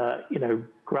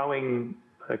 Growing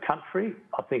a country,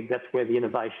 I think that's where the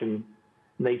innovation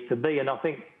needs to be. And I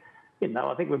think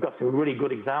we've got some really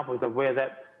good examples of where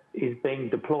that is being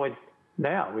deployed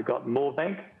now. We've got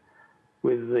Moorebank,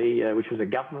 which was a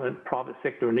government private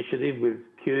sector initiative with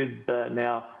Cube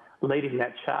now leading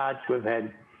that charge. We've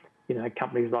had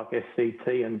companies like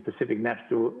SCT and Pacific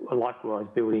National likewise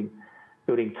building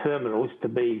terminals to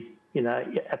be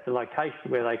at the location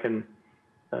where they can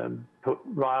put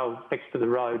rail next to the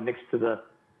road, next to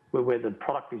where the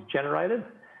product is generated,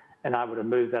 and able to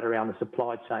move that around the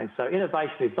supply chain. So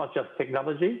innovation is not just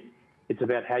technology; it's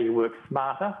about how you work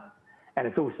smarter, and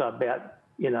it's also about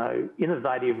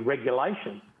innovative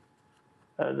regulation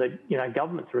that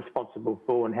government's responsible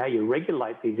for, and how you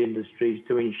regulate these industries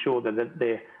to ensure that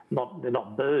they're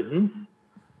not burdens.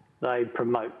 They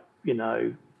promote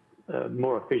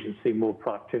more efficiency, more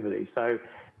productivity. So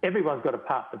everyone's got a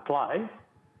part to play,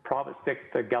 private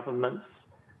sector, governments,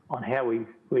 on how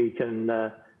we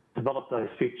can develop those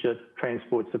future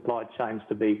transport supply chains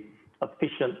to be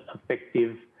efficient,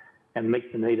 effective, and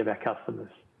meet the need of our customers.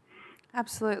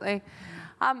 Absolutely.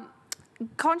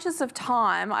 Conscious of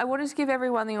time, I wanted to give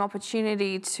everyone the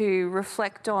opportunity to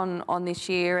reflect on this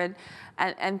year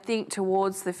and think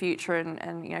towards the future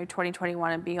and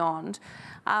 2021 and beyond.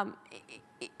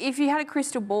 If you had a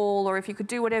crystal ball, or if you could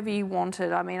do whatever you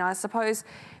wanted, I suppose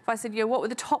if I said, what were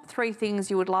the top 3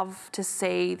 things you would love to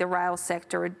see the rail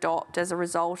sector adopt as a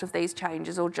result of these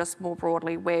changes, or just more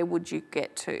broadly, where would you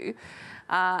get to?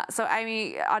 So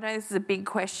Amy, I know this is a big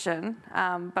question,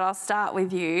 but I'll start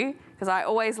with you, because I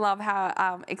always love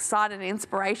how excited and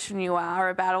inspirational you are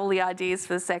about all the ideas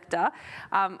for the sector.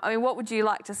 What would you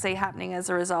like to see happening as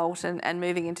a result and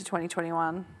moving into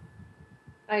 2021?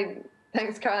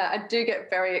 Thanks, Caroline. I do get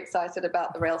very excited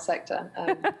about the rail sector.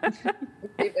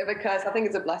 Because I think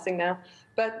it's a blessing now.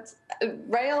 But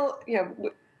rail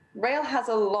has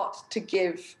a lot to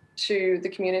give to the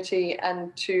community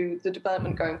and to the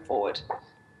development going forward.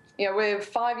 We're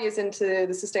 5 years into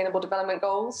the Sustainable Development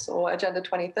Goals, or Agenda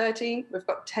 2030. We've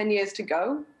got 10 years to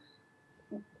go.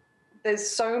 There's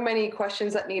so many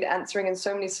questions that need answering and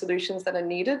so many solutions that are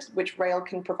needed, which rail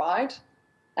can provide.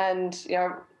 And,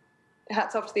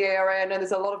 hats off to the ARA. I know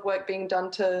there's a lot of work being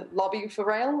done to lobby for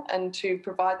rail and to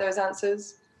provide those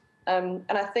answers. And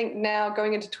I think now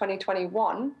going into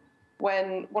 2021,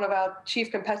 when one of our chief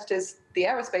competitors, the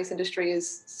aerospace industry,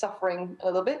 is suffering a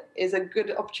little bit, is a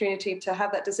good opportunity to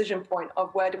have that decision point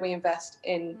of where do we invest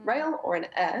in rail or in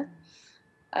air.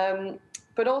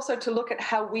 But also to look at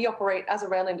how we operate as a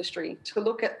rail industry, to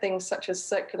look at things such as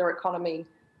circular economy,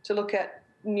 to look at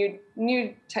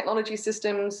new technology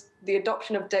systems, the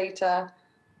adoption of data,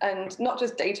 and not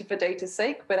just data for data's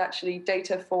sake, but actually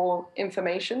data for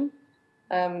information,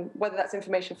 whether that's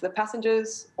information for the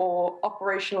passengers or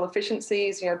operational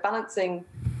efficiencies, balancing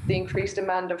the increased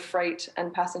demand of freight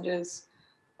and passengers.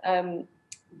 And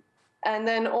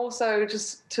then also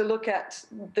just to look at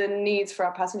the needs for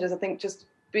our passengers. I think just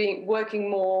working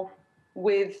more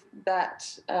with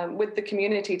that, with the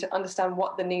community to understand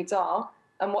what the needs are,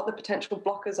 and what the potential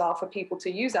blockers are for people to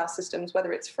use our systems,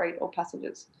 whether it's freight or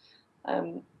passengers.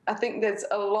 I think there's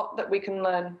a lot that we can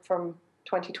learn from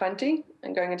 2020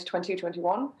 and going into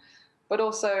 2021, but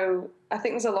also I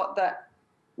think there's a lot that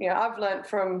I've learned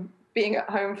from being at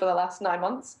home for the last 9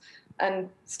 months and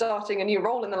starting a new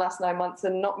role in the last 9 months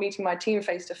and not meeting my team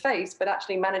face to face, but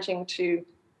actually managing to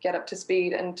get up to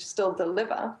speed and to still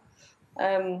deliver.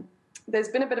 There's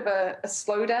been a bit of a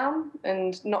slowdown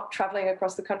and not traveling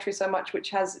across the country so much, which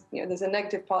has, there's a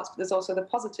negative parts, but there's also the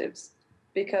positives,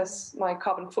 because my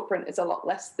carbon footprint is a lot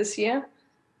less this year.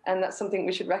 And that's something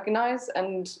we should recognize.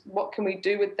 And what can we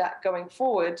do with that going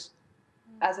forward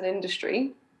as an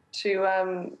industry to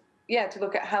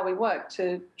look at how we work,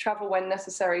 to travel when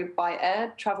necessary by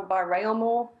air, travel by rail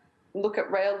more, look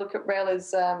at rail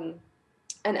as an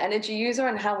energy user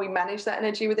and how we manage that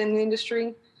energy within the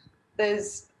industry.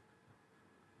 There's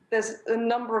a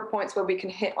number of points where we can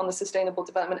hit on the sustainable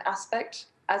development aspect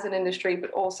as an industry,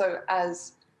 but also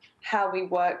as how we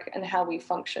work and how we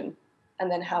function, and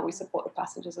then how we support the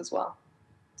passengers as well.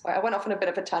 Sorry, I went off on a bit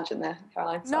of a tangent there,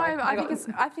 Caroline. Sorry. No,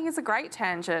 I think it's a great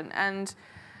tangent, and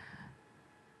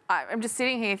I'm just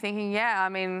sitting here thinking,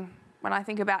 when I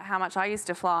think about how much I used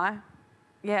to fly,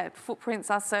 footprints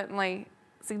are certainly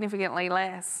significantly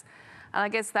less. And I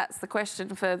guess that's the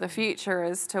question for the future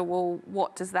as to, well,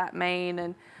 what does that mean?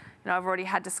 And I've already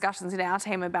had discussions in our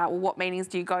team about, well, what meetings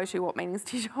do you go to? What meetings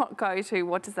do you not go to?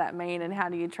 What does that mean? And how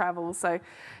do you travel? So,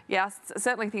 I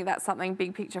certainly think that's something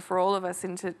big picture for all of us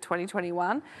into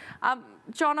 2021.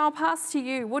 John, I'll pass to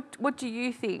you. What do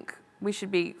you think we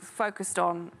should be focused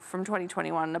on from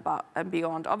 2021 and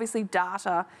beyond? Obviously,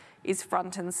 data is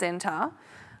front and centre,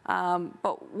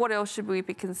 but what else should we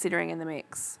be considering in the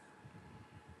mix?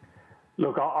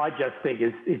 Look, I just think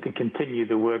is to continue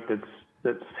the work that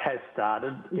has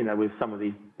started, with some of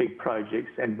these big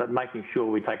projects, but making sure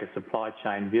we take a supply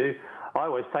chain view. I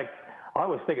always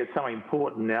think it's so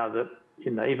important now that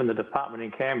even the department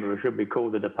in Canberra should be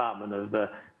called the Department of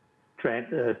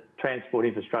Transport,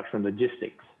 Infrastructure and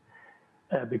Logistics,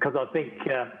 because I think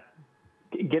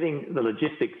getting the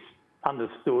logistics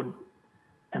understood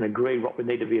and agreed what we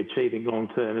need to be achieving long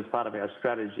term as part of our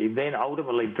strategy then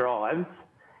ultimately drives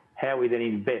how we then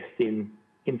invest in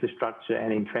infrastructure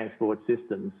and in transport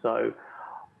systems. So,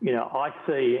 I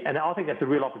see, and I think that's a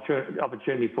real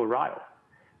opportunity for rail,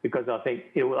 because I think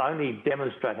it will only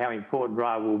demonstrate how important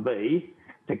rail will be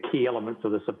to key elements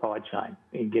of the supply chain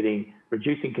in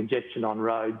reducing congestion on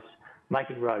roads,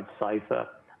 making roads safer,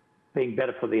 being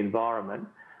better for the environment.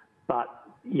 But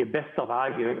you're best off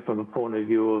arguing it from a point of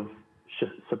view of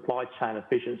supply chain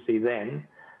efficiency then,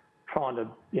 trying to,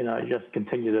 just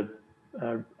continue to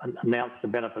announce the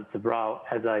benefits of rail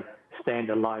as a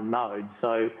standalone mode.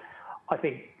 So I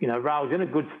think, rail's in a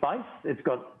good space. It's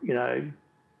got,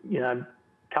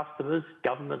 customers,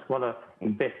 governments want to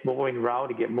invest more in rail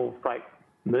to get more freight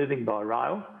moving by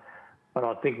rail. But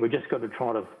I think we've just got to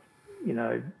try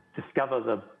to,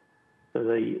 discover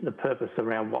the purpose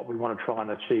around what we want to try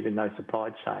and achieve in those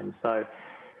supply chains. So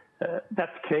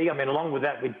that's key. Along with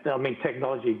that,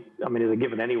 technology, is a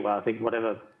given anyway. I think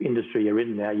whatever industry you're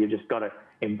in now, you've just got to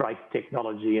embrace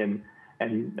technology and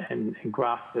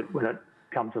grasp it when it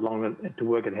comes along to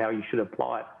work at how you should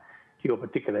apply it to your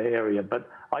particular area. But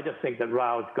I just think that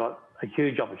rail's got a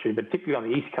huge opportunity, particularly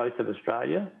on the east coast of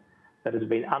Australia, that has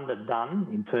been underdone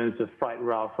in terms of freight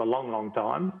rail for a long, long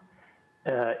time,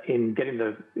 in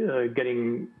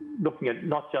looking at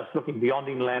not just looking beyond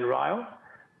inland rail,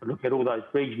 looking at all those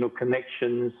regional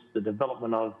connections, the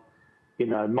development of,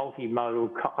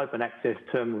 multimodal open access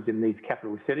terminals in these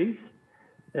capital cities,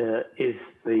 is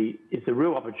the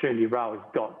real opportunity rail has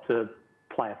got to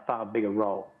play a far bigger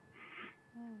role.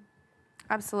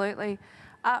 Absolutely.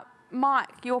 Mike,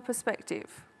 your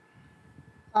perspective?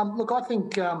 Look, I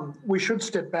think we should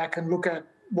step back and look at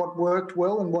what worked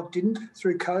well and what didn't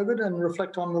through COVID and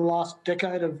reflect on the last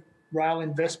decade of rail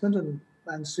investment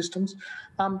and systems.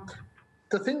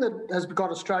 The thing that has got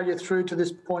Australia through to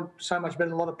this point so much better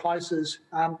in a lot of places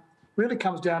really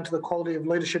comes down to the quality of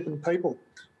leadership and people.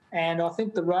 And I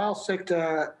think the rail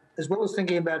sector, as well as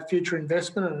thinking about future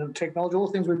investment and technology, all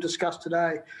the things we've discussed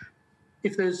today,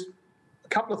 if there's a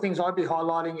couple of things I'd be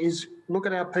highlighting is look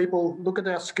at our people, look at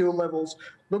our skill levels,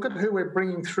 look at who we're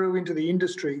bringing through into the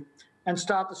industry and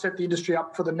start to set the industry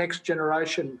up for the next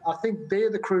generation. I think they're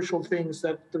the crucial things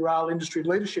that the rail industry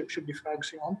leadership should be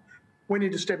focusing on. We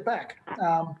need to step back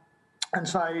and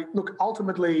say, look,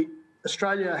 ultimately,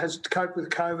 Australia has coped with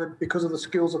COVID because of the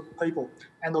skills of the people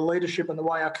and the leadership and the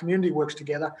way our community works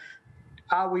together.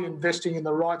 Are we investing in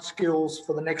the right skills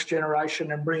for the next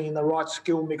generation and bringing the right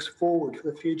skill mix forward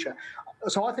for the future?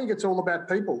 So I think it's all about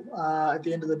people at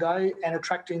the end of the day, and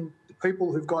attracting the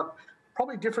people who've got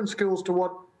probably different skills to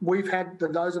what we've had,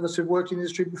 those of us who've worked in the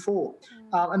industry before.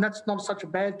 And that's not such a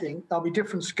bad thing. There'll be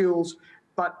different skills,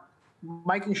 but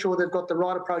making sure they've got the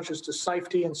right approaches to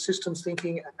safety and systems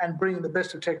thinking and bringing the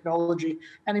best of technology.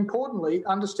 And importantly,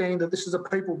 understanding that this is a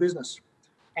people business.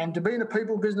 And to be in a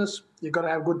people business, you've got to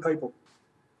have good people.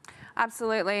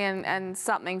 Absolutely, and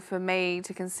something for me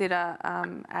to consider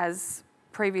as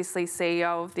previously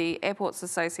CEO of the Airports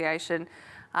Association.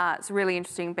 It's really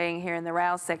interesting being here in the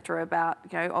rail sector about,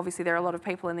 obviously there are a lot of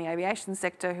people in the aviation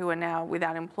sector who are now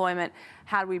without employment.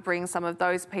 How do we bring some of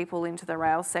those people into the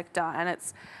rail sector? And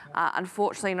it's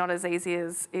unfortunately not as easy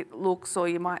as it looks or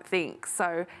you might think.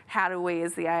 So how do we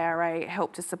as the ARA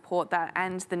help to support that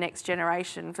and the next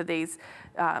generation for these,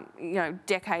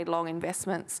 decade-long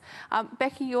investments?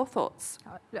 Becky, your thoughts?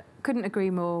 Couldn't agree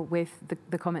more with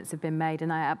the comments that have been made,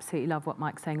 and I absolutely love what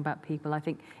Mike's saying about people. I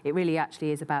think it really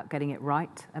actually is about getting it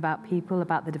right, about people,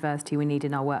 about the diversity we need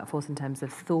in our workforce in terms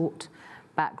of thought,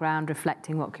 background,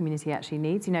 reflecting what community actually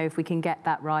needs. If we can get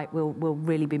that right, we'll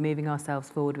really be moving ourselves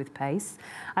forward with pace.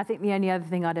 I think the only other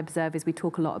thing I'd observe is we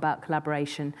talk a lot about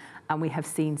collaboration, and we have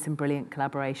seen some brilliant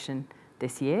collaboration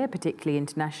this year, particularly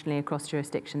internationally across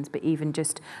jurisdictions, but even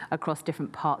just across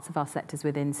different parts of our sectors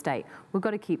within state. We've got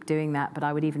to keep doing that, but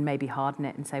I would even maybe harden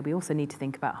it and say we also need to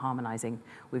think about harmonising.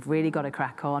 We've really got to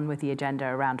crack on with the agenda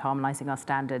around harmonising our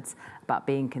standards, about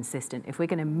being consistent. If we're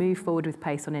going to move forward with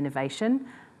pace on innovation,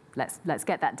 let's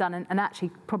get that done, and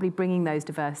actually probably bringing those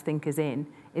diverse thinkers in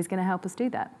is going to help us do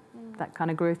that. That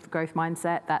kind of growth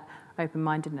mindset, that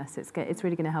open-mindedness, it's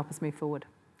really going to help us move forward.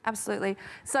 Absolutely.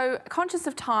 So, conscious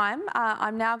of time,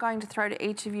 I'm now going to throw to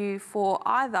each of you for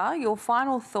either your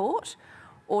final thought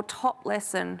or top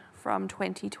lesson from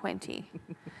 2020.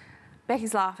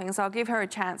 Becky's laughing, so I'll give her a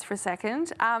chance for a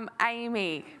second.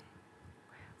 Amy,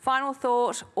 final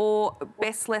thought or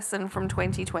best lesson from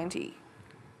 2020?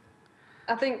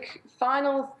 I think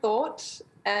final thought,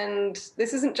 and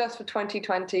this isn't just for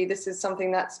 2020, this is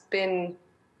something that's been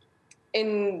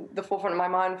in the forefront of my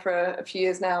mind for a few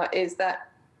years now, is that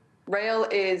rail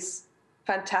is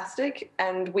fantastic,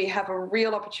 and we have a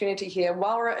real opportunity here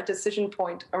while we're at a decision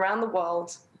point around the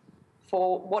world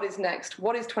for what is next,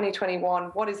 what is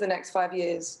 2021, what is the next 5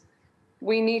 years.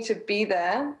 We need to be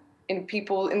there in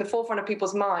the forefront of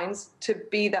people's minds to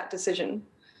be that decision,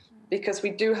 because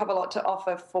we do have a lot to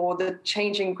offer for the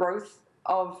changing growth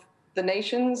of the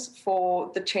nations,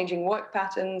 for the changing work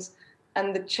patterns,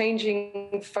 and the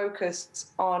changing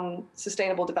focus on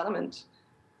sustainable development.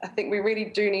 I think we really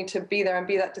do need to be there and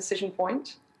be that decision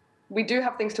point. We do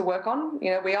have things to work on.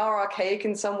 We are archaic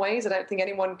in some ways. I don't think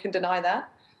anyone can deny that.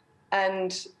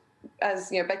 And as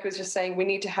Becky was just saying, we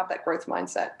need to have that growth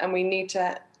mindset, and we need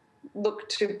to look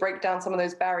to break down some of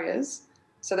those barriers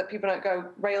so that people don't go,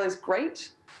 rail is great,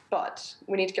 but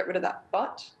we need to get rid of that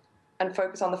but and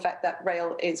focus on the fact that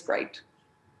rail is great.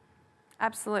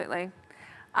 Absolutely.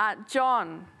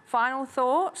 John, final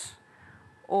thought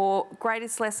or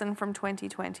greatest lesson from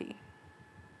 2020?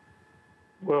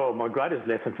 Well, my greatest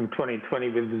lesson from 2020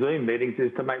 with Zoom meetings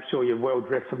is to make sure you're well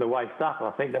dressed on the way up.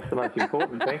 I think that's the most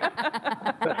important thing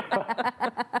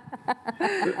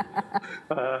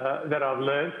that I've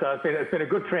learned. So it's been a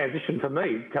good transition for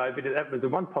me, COVID. That was the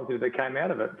one positive that came out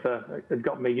of it. It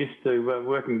got me used to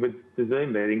working with the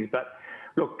Zoom meetings. But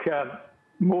look,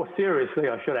 more seriously,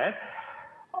 I should add,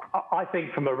 I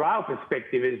think from a rail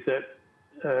perspective is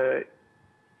that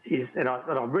and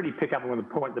I really pick up on the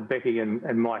point that Becky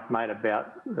and Mike made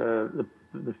about the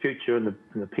future and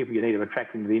the people you need to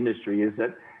attract into the industry, is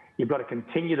that you've got to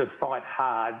continue to fight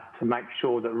hard to make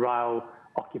sure that rail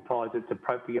occupies its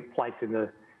appropriate place in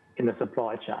the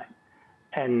supply chain.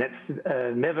 And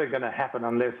that's never going to happen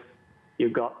unless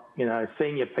you've got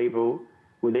senior people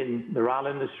within the rail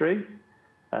industry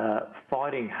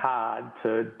fighting hard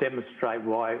to demonstrate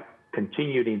why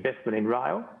continued investment in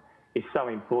rail is so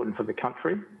important for the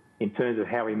country in terms of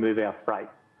how we move our freight,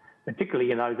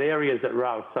 particularly in those areas that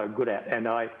rail is so good at. And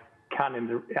I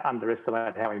can't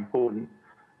underestimate how important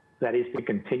that is to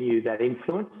continue that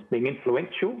influence, being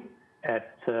influential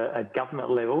at government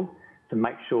level to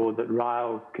make sure that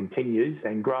rail continues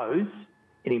and grows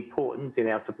in importance in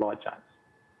our supply chains.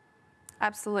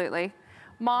 Absolutely.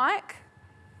 Mike?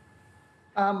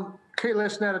 Key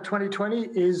lesson out of 2020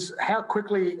 is how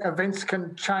quickly events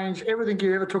can change everything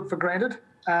you ever took for granted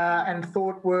and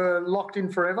thought were locked in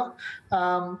forever.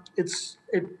 The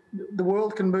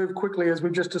world can move quickly, as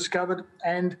we've just discovered,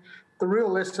 and the real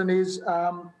lesson is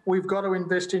we've got to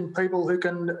invest in people who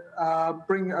can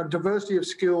bring a diversity of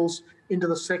skills into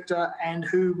the sector and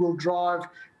who will drive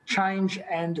change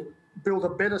and build a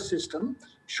better system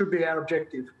should be our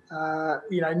objective.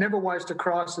 Never waste a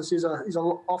crisis is a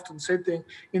often said thing.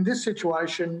 In this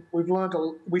situation,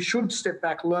 we should step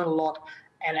back, learn a lot,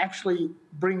 and actually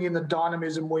bring in the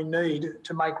dynamism we need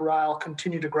to make rail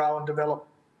continue to grow and develop.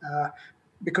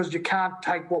 Because you can't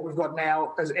take what we've got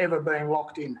now as ever being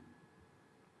locked in.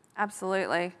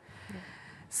 Absolutely. Yeah.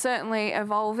 Certainly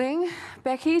evolving.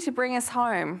 Becky, to bring us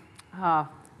home. Oh,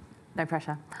 no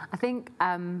pressure. I think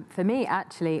for me,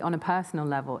 actually, on a personal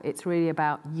level, it's really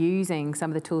about using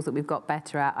some of the tools that we've got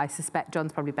better at. I suspect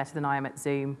John's probably better than I am at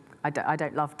Zoom. I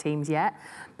don't love Teams yet,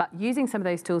 but using some of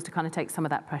those tools to kind of take some of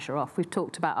that pressure off. We've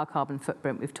talked about our carbon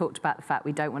footprint. We've talked about the fact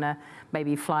we don't want to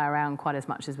maybe fly around quite as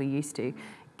much as we used to.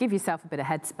 Give yourself a bit of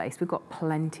headspace. We've got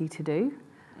plenty to do.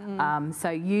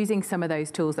 So using some of those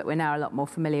tools that we're now a lot more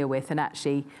familiar with and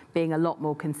actually being a lot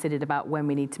more considered about when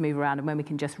we need to move around and when we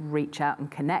can just reach out and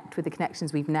connect with the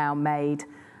connections we've now made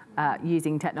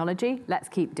using technology, let's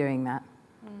keep doing that.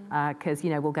 Because,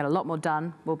 we'll get a lot more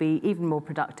done, we'll be even more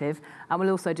productive, and we'll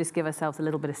also just give ourselves a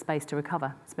little bit of space to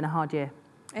recover. It's been a hard year.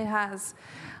 It has.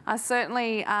 I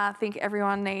certainly think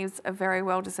everyone needs a very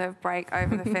well-deserved break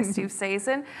over the festive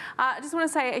season. I just want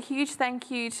to say a huge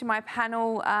thank you to my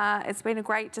panel. It's been a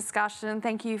great discussion.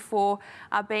 Thank you for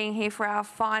being here for our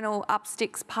final Up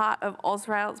Sticks part of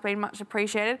AusRAIL. It's been much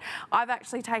appreciated. I've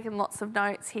actually taken lots of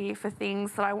notes here for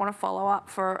things that I want to follow up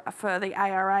for the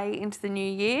ARA into the new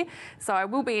year. So I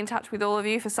will be in touch with all of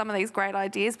you for some of these great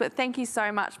ideas. But thank you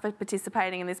so much for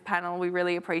participating in this panel. We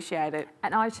really appreciate it.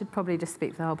 And I should probably just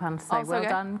speak for the whole panel to say, well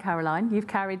done, Caroline. You've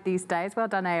carried these days. Well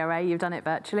done, ARA. You've done it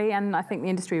virtually, and I think the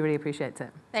industry really appreciates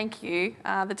it. Thank you.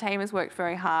 The team has worked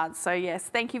very hard. So yes,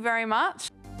 thank you very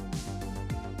much.